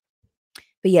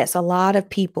 But yes, a lot of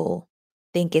people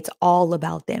think it's all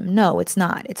about them. No, it's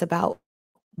not. It's about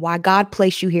why God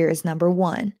placed you here is number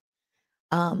one.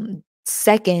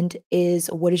 Second is,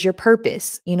 what is your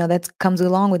purpose? That comes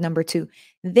along with number two.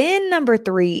 Then number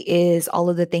three is all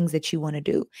of the things that you want to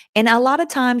do. And a lot of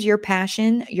times your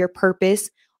passion, your purpose,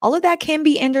 all of that can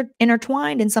be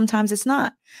intertwined, and sometimes it's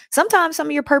not. Sometimes some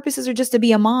of your purposes are just to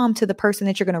be a mom to the person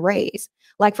that you're going to raise.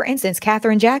 Like, for instance,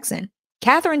 Katherine Jackson.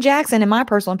 Katherine Jackson, in my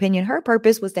personal opinion, her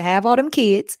purpose was to have all them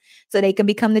kids so they can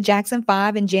become the Jackson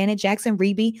 5 and Janet Jackson,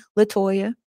 Rebe,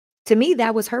 LaToya. To me,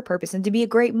 that was her purpose, and to be a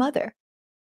great mother.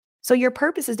 So your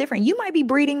purpose is different. You might be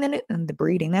breeding the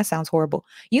breeding. That sounds horrible.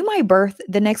 You might birth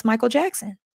the next Michael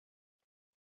Jackson.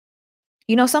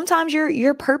 Sometimes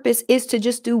your purpose is to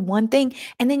just do one thing,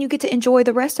 and then you get to enjoy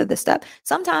the rest of the stuff.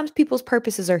 Sometimes people's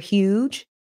purposes are huge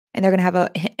and they're going to have an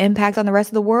impact on the rest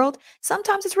of the world.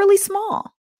 Sometimes it's really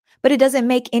small, but it doesn't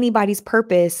make anybody's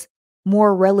purpose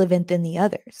more relevant than the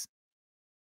others.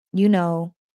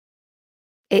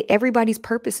 Everybody's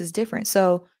purpose is different.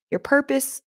 So your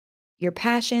purpose, your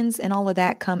passions, and all of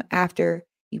that come after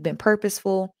you've been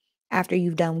purposeful, after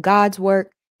you've done God's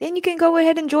work. Then you can go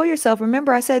ahead and enjoy yourself.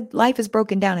 Remember, I said life is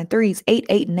broken down in threes, 8,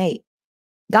 8, and 8.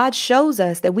 God shows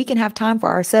us that we can have time for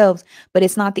ourselves, but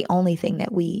it's not the only thing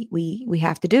that we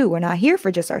have to do. We're not here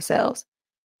for just ourselves.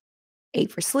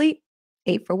 8 for sleep,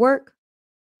 8 for work,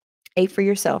 8 for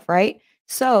yourself, right?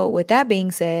 So with that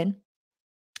being said,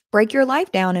 break your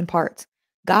life down in parts.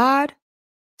 God,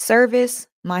 service,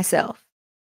 myself.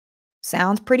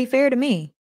 Sounds pretty fair to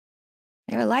me.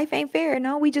 Life ain't fair.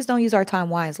 No, we just don't use our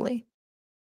time wisely.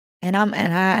 And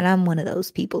I'm one of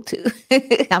those people too.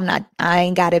 I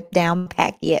ain't got it down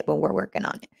packed yet, but we're working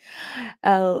on it.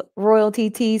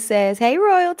 Royalty T says, "Hey,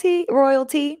 Royalty.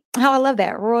 How I love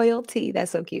that. Royalty.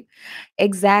 That's so cute.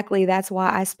 Exactly. That's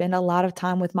why I spend a lot of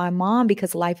time with my mom,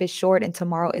 because life is short and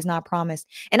tomorrow is not promised."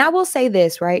 And I will say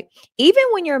this, right? Even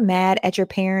when you're mad at your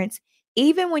parents,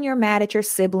 even when you're mad at your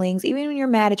siblings, even when you're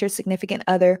mad at your significant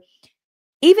other,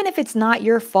 even if it's not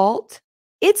your fault,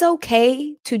 it's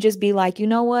okay to just be like, you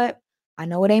know what? I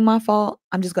know it ain't my fault.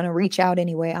 I'm just going to reach out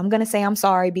anyway. I'm going to say I'm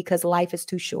sorry because life is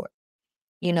too short.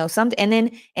 And then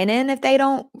if they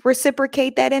don't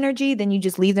reciprocate that energy, then you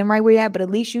just leave them right where you're at. But at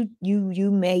least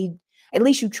at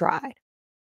least you tried.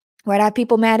 Right? I have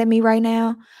people mad at me right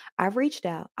now. I've reached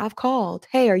out. I've called.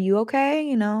 Hey, are you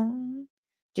okay?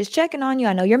 Just checking on you.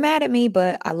 I know you're mad at me,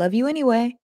 but I love you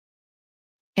anyway.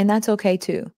 And that's okay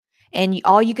too. And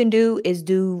all you can do is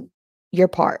do your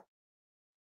part.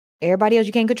 Everybody else,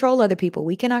 you can't control other people.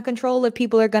 We cannot control if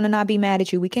people are going to not be mad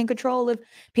at you. We can't control if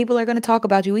people are going to talk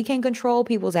about you. We can't control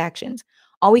people's actions.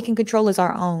 All we can control is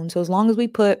our own. So as long as we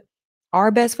put our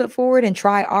best foot forward and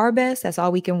try our best, that's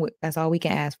all we can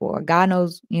ask for. God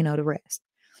knows, the rest.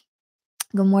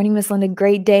 Good morning, Miss Linda.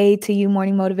 Great day to you,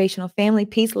 morning motivational family.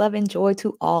 Peace, love, and joy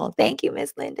to all. Thank you,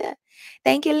 Miss Linda.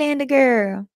 Thank you, Linda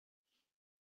girl.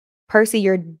 Percy,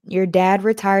 your dad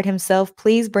retired himself.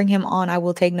 Please bring him on. I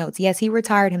will take notes. Yes, he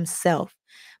retired himself.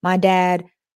 My dad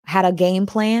had a game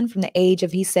plan from the age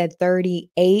of, he said,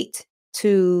 38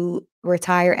 to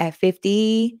retire at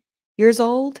 50 years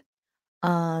old.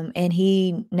 And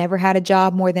he never had a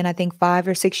job more than, I think, 5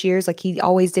 or 6 years. Like, he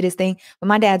always did his thing. But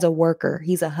my dad's a worker.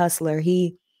 He's a hustler.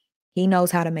 He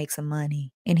knows how to make some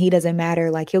money, and he doesn't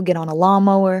matter. Like, he'll get on a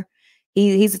lawnmower.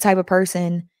 He's the type of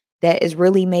person that is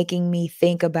really making me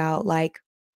think about, like,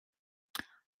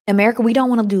 America, we don't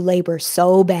want to do labor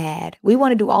so bad. We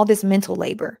want to do all this mental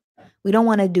labor. We don't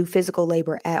want to do physical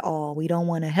labor at all. We don't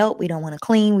want to help. We don't want to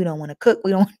clean. We don't want to cook.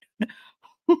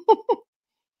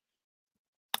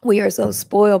 We are so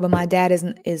spoiled, but my dad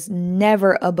is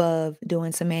never above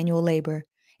doing some manual labor,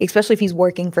 especially if he's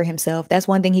working for himself. That's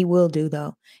one thing he will do,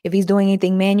 though. If he's doing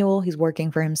anything manual, he's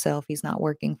working for himself. He's not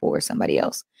working for somebody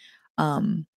else.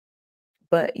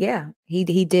 But yeah,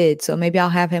 he did. So maybe I'll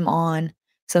have him on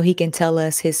so he can tell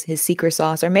us his secret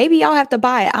sauce, or maybe y'all have to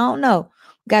buy it. I don't know.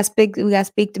 We got to speak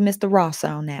to Mr. Ross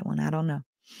on that one. I don't know.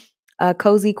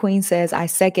 Cozy Queen says, I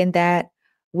second that.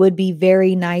 Would be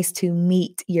very nice to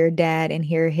meet your dad and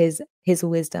hear his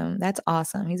wisdom. That's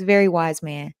awesome. He's a very wise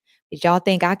man. Did y'all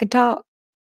think I could talk?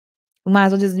 We might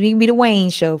as well just be the Wayne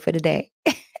show for the day.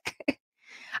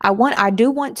 I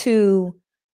do want to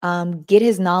get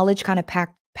his knowledge kind of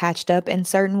patched up in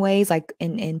certain ways, like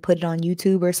and put it on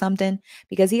YouTube or something,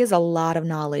 because he has a lot of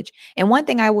knowledge. And one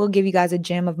thing I will give you guys a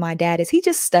gem of my dad is he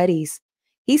just studies.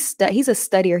 He's a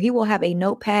studier. He will have a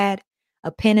notepad,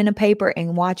 a pen and a paper,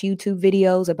 and watch YouTube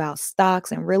videos about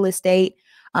stocks and real estate.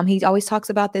 He always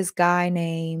talks about this guy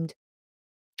named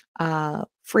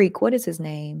what is his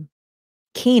name?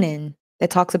 Keenan,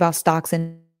 that talks about stocks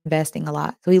and investing a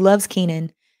lot. So he loves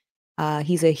Keenan.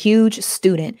 He's a huge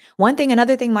student.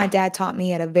 Another thing my dad taught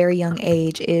me at a very young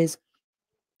age is,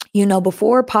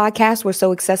 before podcasts were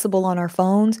so accessible on our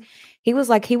phones, he was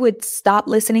like, he would stop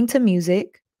listening to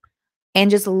music and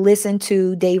just listen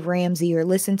to Dave Ramsey or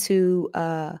listen to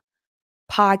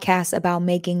podcasts about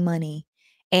making money.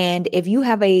 And if you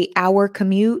have a hour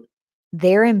commute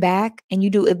there and back, and you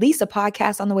do at least a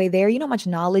podcast on the way there, you know how much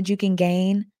knowledge you can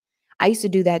gain. I used to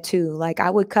do that too. Like, I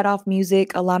would cut off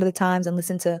music a lot of the times and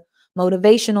listen to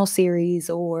motivational series,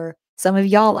 or some of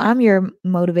y'all, I'm your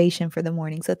motivation for the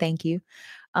morning. So thank you.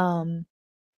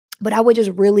 But I would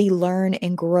just really learn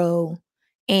and grow.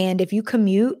 And if you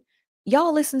commute,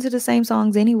 y'all listen to the same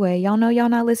songs anyway. Y'all know y'all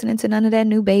not listening to none of that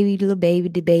new baby, little baby,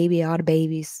 the baby, all the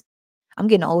babies. I'm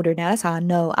getting older now. That's how I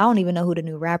know. I don't even know who the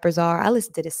new rappers are. I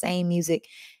listen to the same music.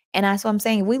 And that's what I'm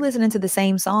saying. If we listening to the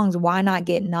same songs, why not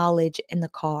get knowledge in the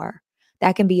car?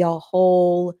 That can be a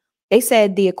whole, they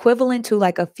said the equivalent to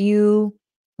like a few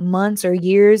months or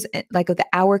years, like of the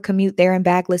hour commute there and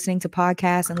back, listening to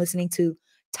podcasts and listening to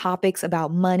topics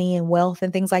about money and wealth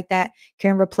and things like that,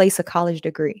 can replace a college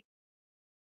degree.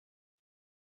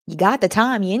 You got the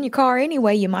time, you're in your car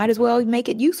anyway, you might as well make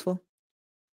it useful.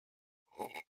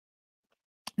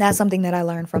 That's something that I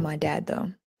learned from my dad,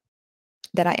 though,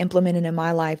 that I implemented in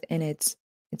my life, and it's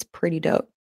pretty dope.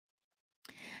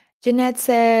 Jeanette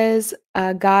says,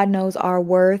 God knows our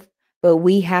worth, but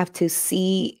we have to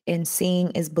see, and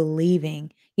seeing is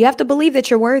believing. You have to believe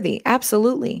that you're worthy.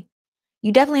 Absolutely.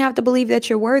 You definitely have to believe that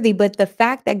you're worthy. But the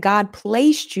fact that God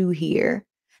placed you here,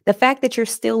 the fact that you're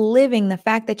still living, the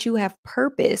fact that you have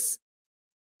purpose,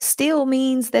 still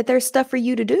means that there's stuff for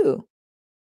you to do.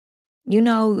 Ain't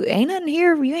nothing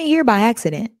here. You ain't here by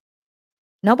accident.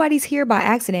 Nobody's here by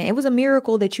accident. It was a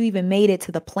miracle that you even made it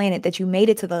to the planet, that you made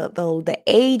it to the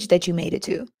age that you made it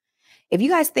to. If you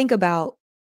guys think about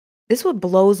this, what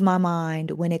blows my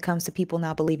mind when it comes to people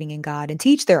not believing in God, and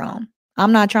teach their own.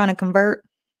 I'm not trying to convert.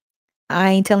 I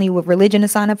ain't telling you what religion to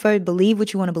sign up for. Believe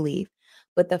what you want to believe.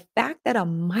 But the fact that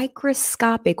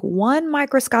one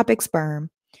microscopic sperm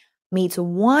meets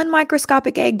one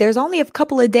microscopic egg, there's only a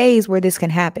couple of days where this can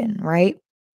happen, right?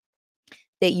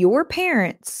 That your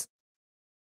parents,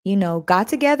 got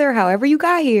together, however you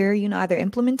got here, either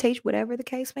implementation, whatever the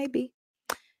case may be,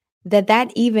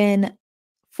 that even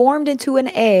formed into an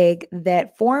egg,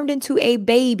 that formed into a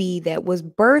baby that was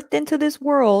birthed into this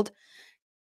world,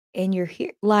 and you're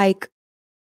here, like,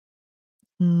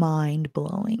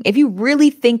 mind-blowing. If you really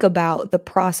think about the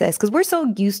process, because we're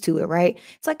so used to it, right?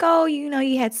 It's like, oh,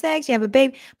 you had sex, you have a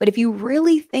baby. But if you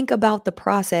really think about the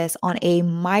process on a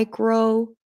micro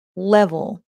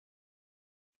level,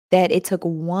 that it took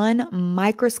one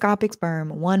microscopic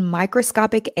sperm, one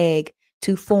microscopic egg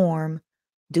to form,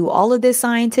 do all of this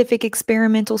scientific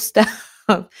experimental stuff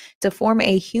to form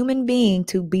a human being,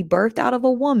 to be birthed out of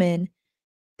a woman,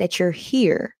 that you're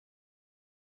here.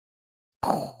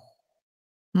 Oh,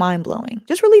 mind-blowing.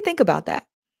 Just really think about that.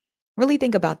 Really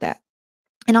think about that.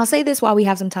 And I'll say this while we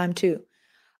have some time too.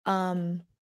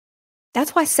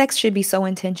 That's why sex should be so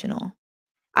intentional.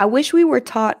 I wish we were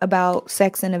taught about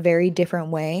sex in a very different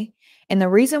way. And the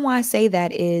reason why I say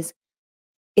that is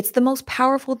it's the most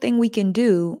powerful thing we can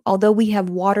do, although we have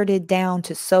watered it down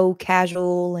to so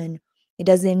casual and it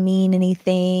doesn't mean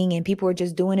anything and people are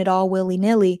just doing it all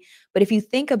willy-nilly. But if you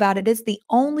think about it, it's the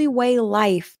only way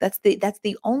that's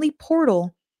the only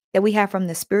portal that we have from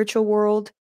the spiritual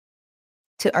world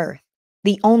to earth.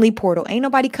 The only portal. Ain't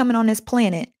nobody coming on this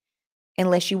planet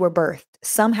unless you were birthed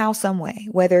somehow, some way,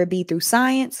 whether it be through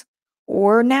science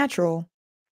or natural.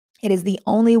 It is the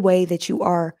only way that you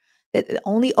are, the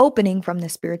only opening from the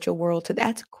spiritual world to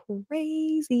that's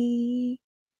crazy.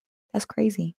 That's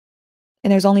crazy.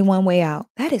 And there's only one way out.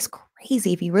 That is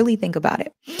crazy if you really think about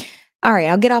it. All right,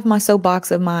 I'll get off my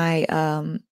soapbox of my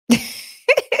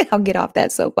I'll get off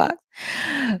that soapbox.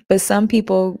 But some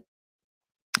people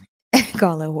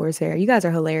call it horsehair. You guys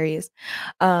are hilarious.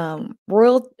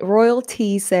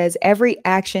 Royalty says every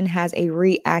action has a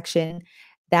reaction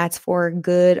that's for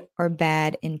good or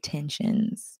bad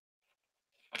intentions.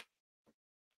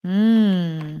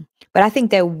 But I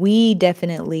think that we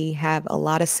definitely have a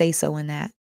lot of say-so in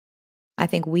that. I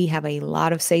think we have a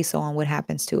lot of say-so on what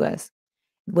happens to us,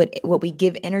 what we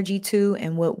give energy to,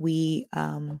 and what we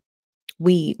do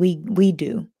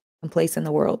and place in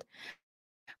the world.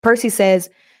 Percy says,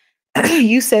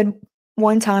 you said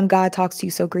one time God talks to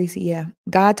you so greasy. Yeah,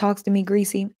 God talks to me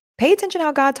greasy. Pay attention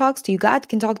how God talks to you. God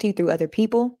can talk to you through other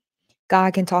people.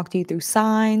 God can talk to you through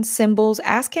signs, symbols.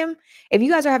 Ask him if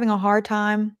you guys are having a hard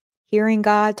time hearing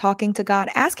God, talking to God,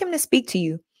 ask him to speak to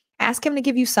you. Ask him to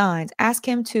give you signs. Ask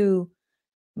him to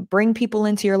bring people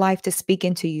into your life to speak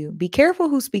into you. Be careful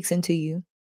who speaks into you,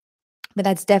 but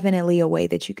that's definitely a way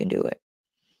that you can do it.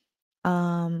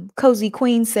 Cozy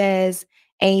Queen says,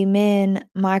 amen.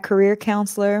 My career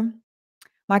counselor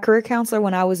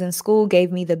when I was in school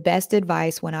gave me the best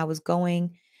advice when I was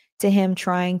going to him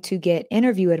trying to get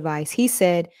interview advice. He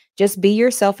said, just be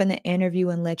yourself in the interview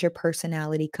and let your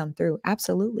personality come through.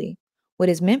 Absolutely. What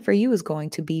is meant for you is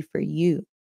going to be for you.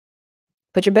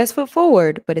 Put your best foot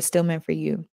forward, but it's still meant for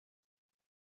you.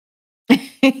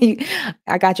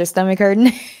 I got your stomach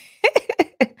hurting.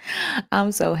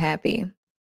 I'm so happy.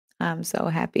 I'm so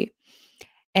happy.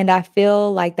 And I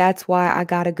feel like that's why I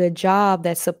got a good job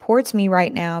that supports me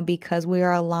right now, because we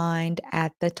are aligned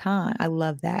at the time. I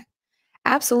love that.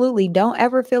 Absolutely. Don't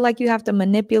ever feel like you have to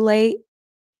manipulate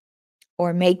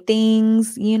or make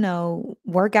things,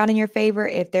 work out in your favor.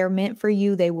 If they're meant for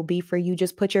you, they will be for you.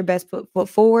 Just put your best foot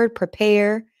forward,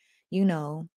 prepare,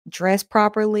 dress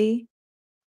properly,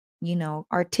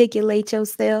 articulate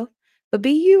yourself, but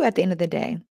be you at the end of the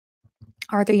day.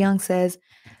 Arthur Young says,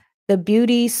 the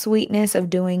beauty, sweetness of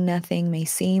doing nothing may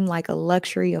seem like a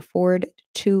luxury afforded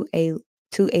to a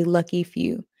lucky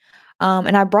few.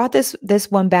 And I brought this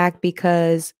one back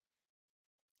because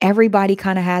everybody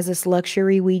kind of has this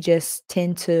luxury. We just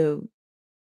tend to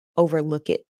overlook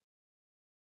it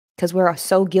because we're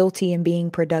so guilty in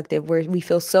being productive. We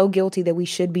feel so guilty that we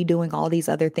should be doing all these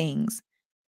other things.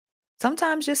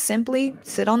 Sometimes just simply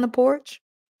sit on the porch,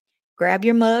 grab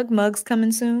your mug's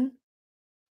coming soon.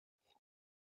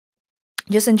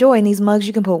 Just enjoy. In these mugs,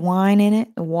 you can put wine in it,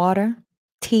 water,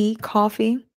 tea,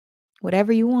 coffee,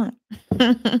 whatever you want.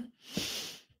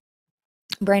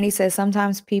 Brandy says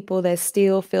sometimes people that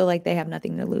still feel like they have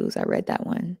nothing to lose. I read that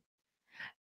one.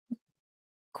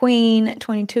 Queen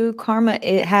 22, karma,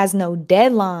 it has no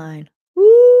deadline.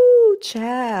 Woo,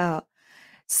 child.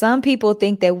 Some people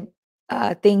think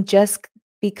think just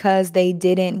because they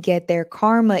didn't get their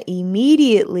karma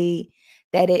immediately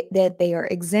that they are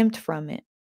exempt from it.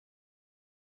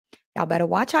 Y'all better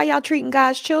watch how y'all treating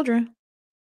God's children.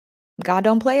 God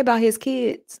don't play about his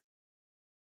kids.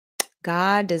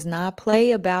 God does not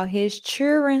play about his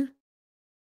children.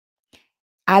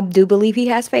 I do believe he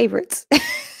has favorites.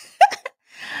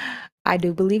 I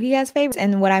do believe he has favorites.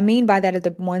 And what I mean by that are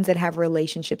the ones that have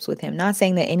relationships with him. Not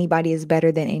saying that anybody is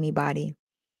better than anybody.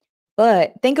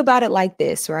 But think about it like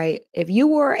this, right? If you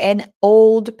were an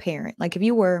old parent, like if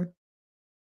you were,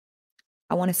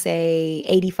 I want to say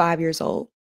 85 years old,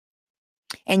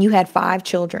 and you had 5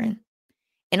 children,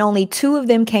 and only 2 of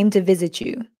them came to visit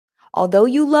you. Although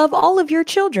you love all of your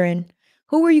children,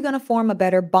 who are you going to form a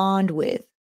better bond with?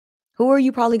 Who are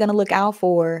you probably going to look out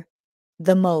for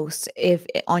the most if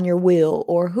on your will?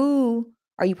 Or who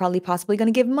are you probably possibly going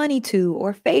to give money to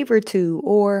or favor to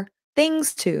or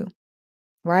things to?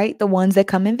 Right? The ones that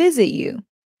come and visit you.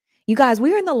 You guys,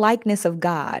 we're in the likeness of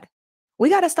God. We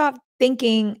got to stop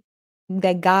thinking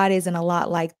that God isn't a lot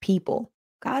like people.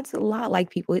 God's a lot like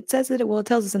people. It says that, well, it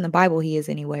tells us in the Bible he is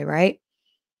anyway, right?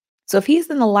 So if he's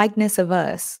in the likeness of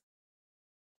us,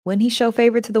 wouldn't he show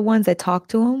favor to the ones that talk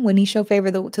to him? Wouldn't he show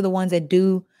favor to the ones that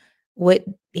do what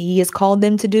he has called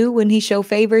them to do? Wouldn't he show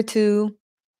favor to,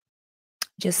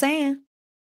 just saying,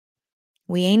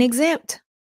 we ain't exempt.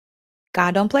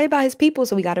 God don't play about his people,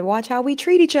 so we got to watch how we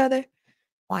treat each other.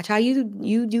 Watch how you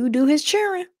do his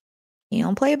children. He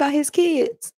don't play about his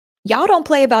kids. Y'all don't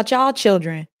play about y'all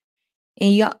children.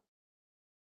 And y'all,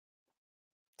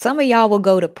 some of y'all will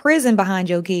go to prison behind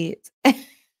your kids.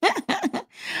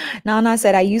 Nana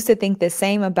said, I used to think the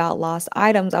same about lost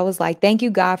items. I was like, thank you,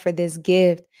 God, for this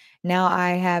gift. Now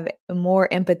I have a more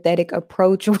empathetic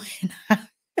approach.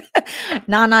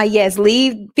 Nana, yes,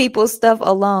 leave people's stuff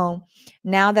alone.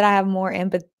 Now that I have more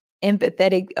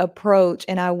empathetic approach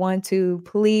and I want to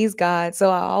please God, so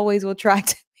I always will try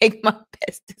to make my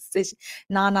best decision.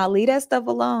 Nana, leave that stuff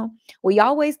alone. We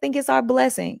always think it's our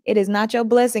blessing. It is not your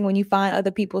blessing when you find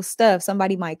other people's stuff.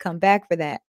 Somebody might come back for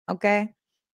that. Okay.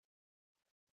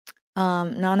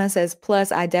 Nana says,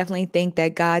 plus, I definitely think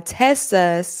that God tests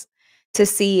us to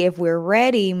see if we're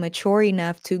ready, mature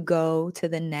enough to go to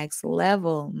the next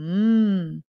level.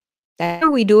 That's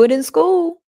where we do it in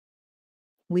school.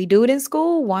 We do it in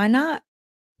school. Why not?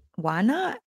 Why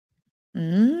not?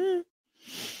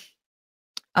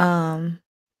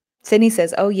 Sydney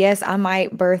says, oh, yes, I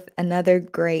might birth another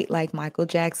great like Michael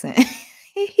Jackson.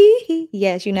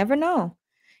 Yes, you never know.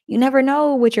 You never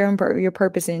know what your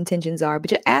purpose and intentions are, but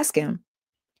just ask him.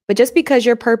 But just because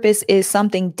your purpose is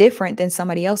something different than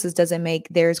somebody else's doesn't make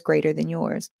theirs greater than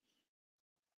yours.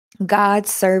 God,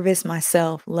 service,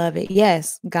 myself, love it.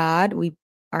 Yes, God, we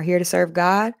are here to serve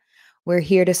God. We're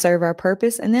here to serve our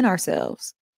purpose and then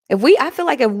ourselves. I feel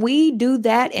like if we do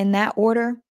that in that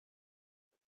order,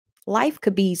 life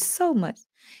could be so much.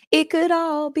 It could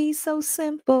all be so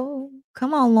simple.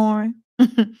 Come on, Lauren.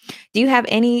 Do you have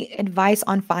any advice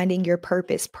on finding your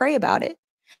purpose? Pray about it.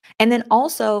 And then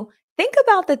also think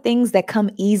about the things that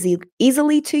come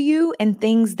easily to you and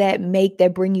things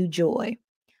that bring you joy.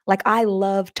 Like I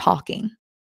love talking.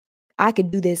 I could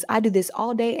do this. I do this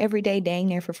all day, every day, dang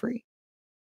near for free.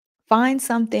 Find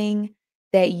something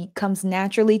that comes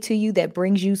naturally to you that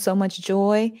brings you so much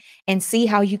joy and see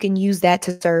how you can use that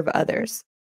to serve others.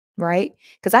 Right?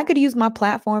 Because I could use my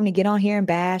platform to get on here and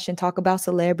bash and talk about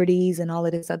celebrities and all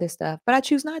of this other stuff, but I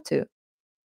choose not to.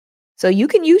 So you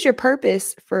can use your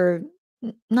purpose for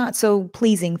not so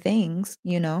pleasing things,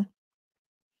 you know.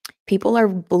 People are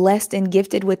blessed and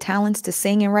gifted with talents to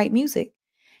sing and write music,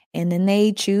 and then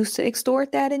they choose to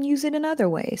extort that and use it in other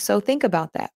ways. So think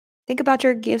about that. Think about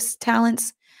your gifts,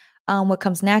 talents, what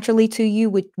comes naturally to you,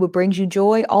 what brings you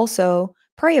joy. Also,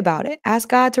 pray about it. Ask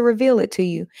God to reveal it to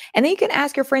you. And then you can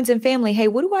ask your friends and family, hey,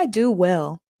 what do I do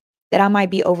well that I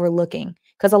might be overlooking?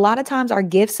 Because a lot of times our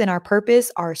gifts and our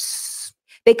purpose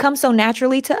they come so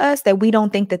naturally to us that we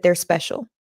don't think that they're special.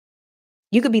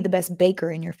 You could be the best baker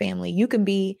in your family. You could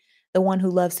be the one who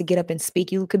loves to get up and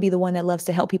speak. You could be the one that loves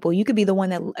to help people. You could be the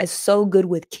one that is so good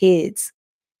with kids.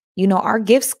 You know, our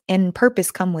gifts and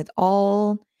purpose come with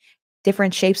all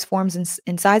different shapes, forms,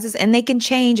 and sizes, and they can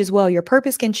change as well. Your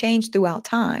purpose can change throughout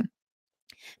time.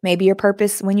 Maybe your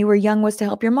purpose when you were young was to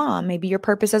help your mom. Maybe your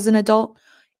purpose as an adult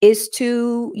is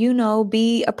to,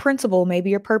 be a principal.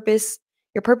 Maybe your purpose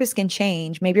can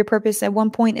change. Maybe your purpose at one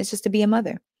point is just to be a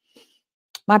mother.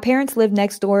 My parents lived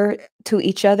next door to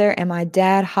each other, and my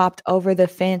dad hopped over the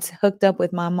fence, hooked up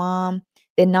with my mom.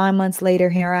 Then 9 months later,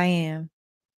 here I am.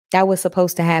 That was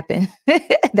supposed to happen.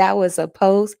 That was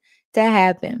supposed to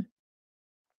happen.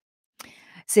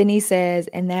 Sydney says,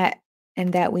 and that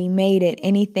we made it.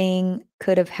 Anything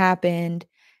could have happened.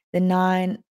 The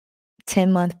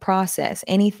 9-10 month process.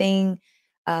 Anything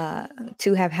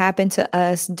to have happened to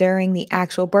us during the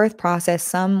actual birth process,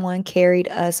 someone carried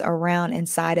us around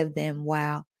inside of them.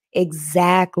 Wow.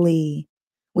 Exactly.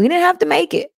 We didn't have to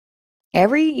make it.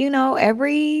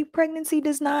 Every pregnancy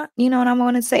does not, and I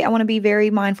want to say, I want to be very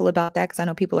mindful about that because I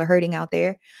know people are hurting out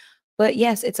there. But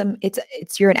yes,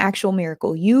 you're an actual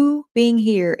miracle. You being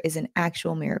here is an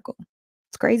actual miracle.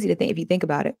 It's crazy to think if you think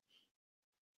about it.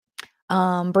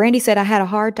 Brandy said, I have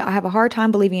a hard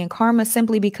time believing in karma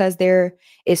simply because there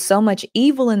is so much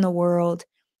evil in the world,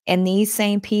 and these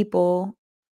same people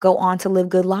go on to live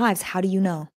good lives. How do you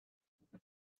know?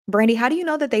 Brandy, how do you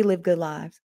know that they live good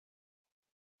lives?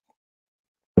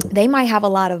 They might have a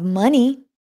lot of money.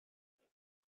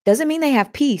 Doesn't mean they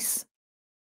have peace.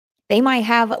 They might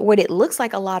have what it looks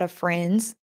like a lot of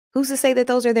friends. Who's to say that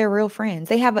those are their real friends?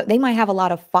 They might have a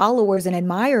lot of followers and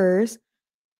admirers,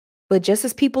 but just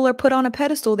as people are put on a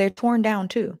pedestal, they're torn down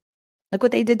too. Look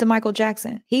what they did to Michael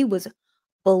Jackson. He was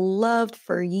beloved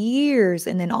for years,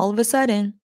 and then all of a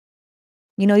sudden,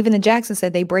 even the Jackson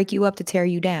said they break you up to tear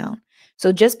you down.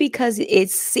 So just because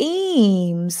it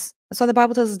seems, that's why the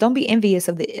Bible tells us, don't be envious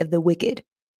of the wicked.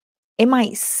 It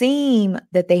might seem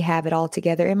that they have it all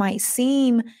together. It might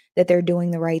seem that they're doing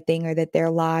the right thing or that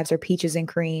their lives are peaches and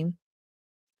cream.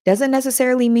 Doesn't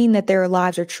necessarily mean that their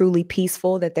lives are truly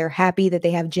peaceful, that they're happy, that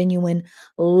they have genuine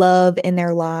love in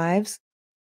their lives.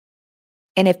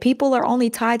 And if people are only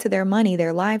tied to their money,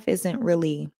 their life isn't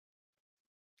really,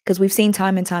 because we've seen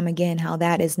time and time again how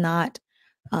that is not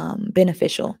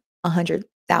beneficial,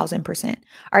 100,000%. All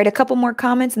right, a couple more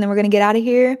comments and then we're going to get out of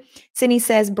here. Sydney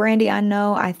says, Brandy,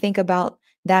 I think about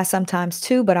that sometimes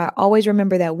too, but I always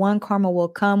remember that one, karma will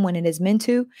come when it is meant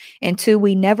to, and two,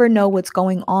 we never know what's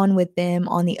going on with them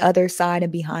on the other side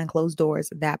and behind closed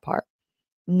doors. That part,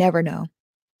 never know.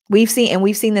 We've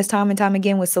seen this time and time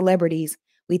again with celebrities.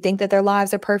 We think that their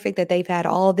lives are perfect, that they've had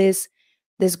all this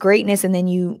greatness, and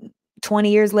then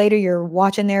 20 years later, you're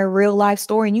watching their real life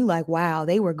story and you like, wow,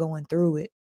 they were going through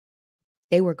it.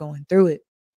 They were going through it.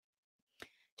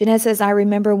 Jeanette says, I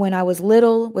remember when I was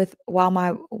little while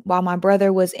my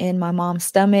brother was in my mom's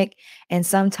stomach and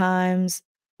sometimes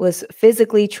was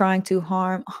physically trying to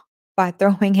harm by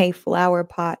throwing a flower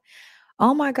pot.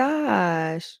 Oh my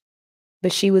gosh.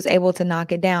 But she was able to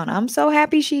knock it down. I'm so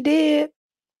happy she did.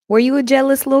 Were you a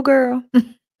jealous little girl?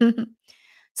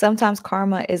 Sometimes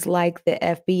karma is like the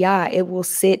FBI. It will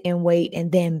sit and wait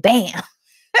and then bam.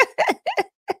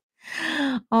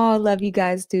 Oh, I love you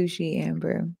guys too,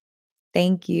 Amber.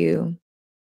 Thank you.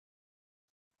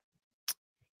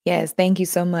 Yes, thank you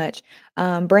so much.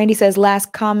 Brandy says,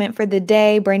 last comment for the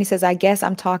day. Brandy says, I guess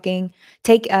I'm talking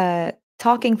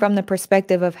from the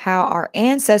perspective of how our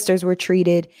ancestors were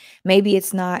treated. Maybe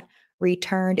it's not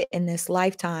returned in this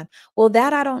lifetime. Well,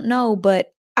 that I don't know,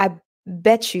 but I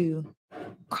bet you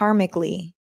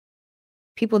karmically,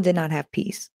 people did not have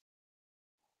peace.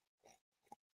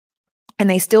 And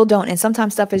they still don't. And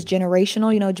sometimes stuff is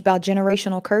generational, about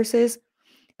generational curses.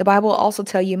 The Bible will also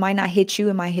tell you it might not hit you,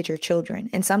 it might hit your children.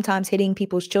 And sometimes hitting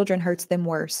people's children hurts them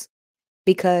worse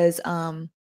because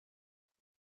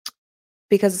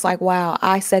it's like, wow,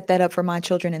 I set that up for my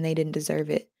children and they didn't deserve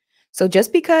it. So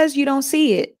just because you don't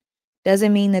see it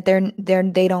doesn't mean that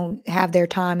they don't have their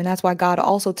time. And that's why God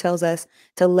also tells us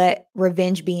to let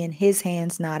revenge be in his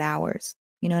hands, not ours.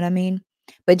 You know what I mean?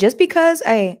 But just because,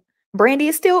 hey, Brandy,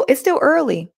 it's still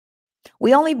early.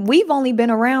 We've only been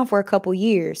around for a couple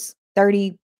years,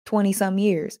 30, 20 some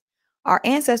years. Our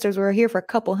ancestors were here for a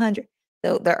couple hundred.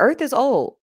 The earth is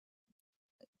old.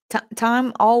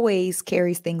 Time always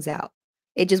carries things out.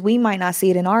 We might not see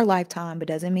it in our lifetime, but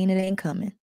doesn't mean it ain't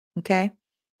coming. Okay.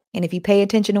 And if you pay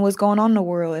attention to what's going on in the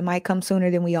world, it might come sooner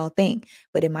than we all think,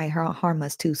 but it might harm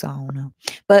us too. So I don't know.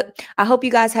 But I hope you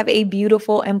guys have a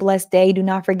beautiful and blessed day. Do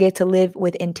not forget to live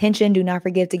with intention. Do not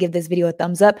forget to give this video a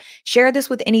thumbs up. Share this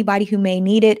with anybody who may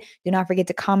need it. Do not forget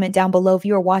to comment down below. If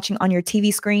you are watching on your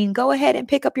TV screen, go ahead and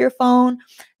pick up your phone.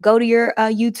 Go to your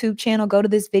YouTube channel. Go to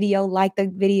this video, like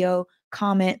the video,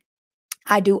 comment.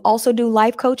 I also do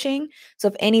life coaching. So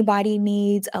if anybody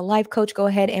needs a life coach, go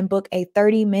ahead and book a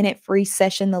 30-minute free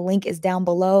session. The link is down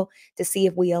below to see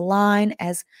if we align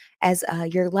as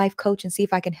your life coach and see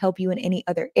if I can help you in any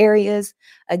other areas.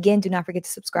 Again, do not forget to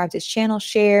subscribe to this channel,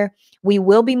 share. We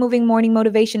will be moving morning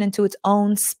motivation into its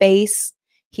own space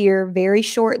here very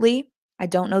shortly. I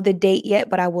don't know the date yet,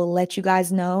 but I will let you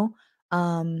guys know.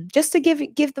 Just to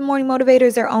give the morning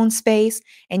motivators their own space.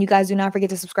 And you guys do not forget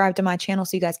to subscribe to my channel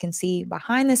so you guys can see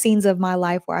behind the scenes of my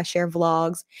life where I share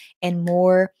vlogs, and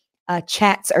more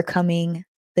chats are coming.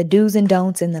 The do's and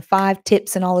don'ts and the 5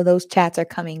 tips and all of those chats are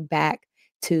coming back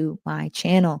to my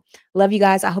channel. Love you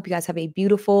guys. I hope you guys have a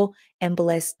beautiful and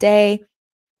blessed day.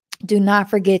 Do not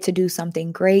forget to do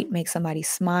something great. Make somebody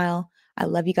smile. I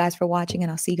love you guys for watching,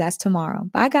 and I'll see you guys tomorrow.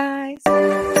 Bye, guys.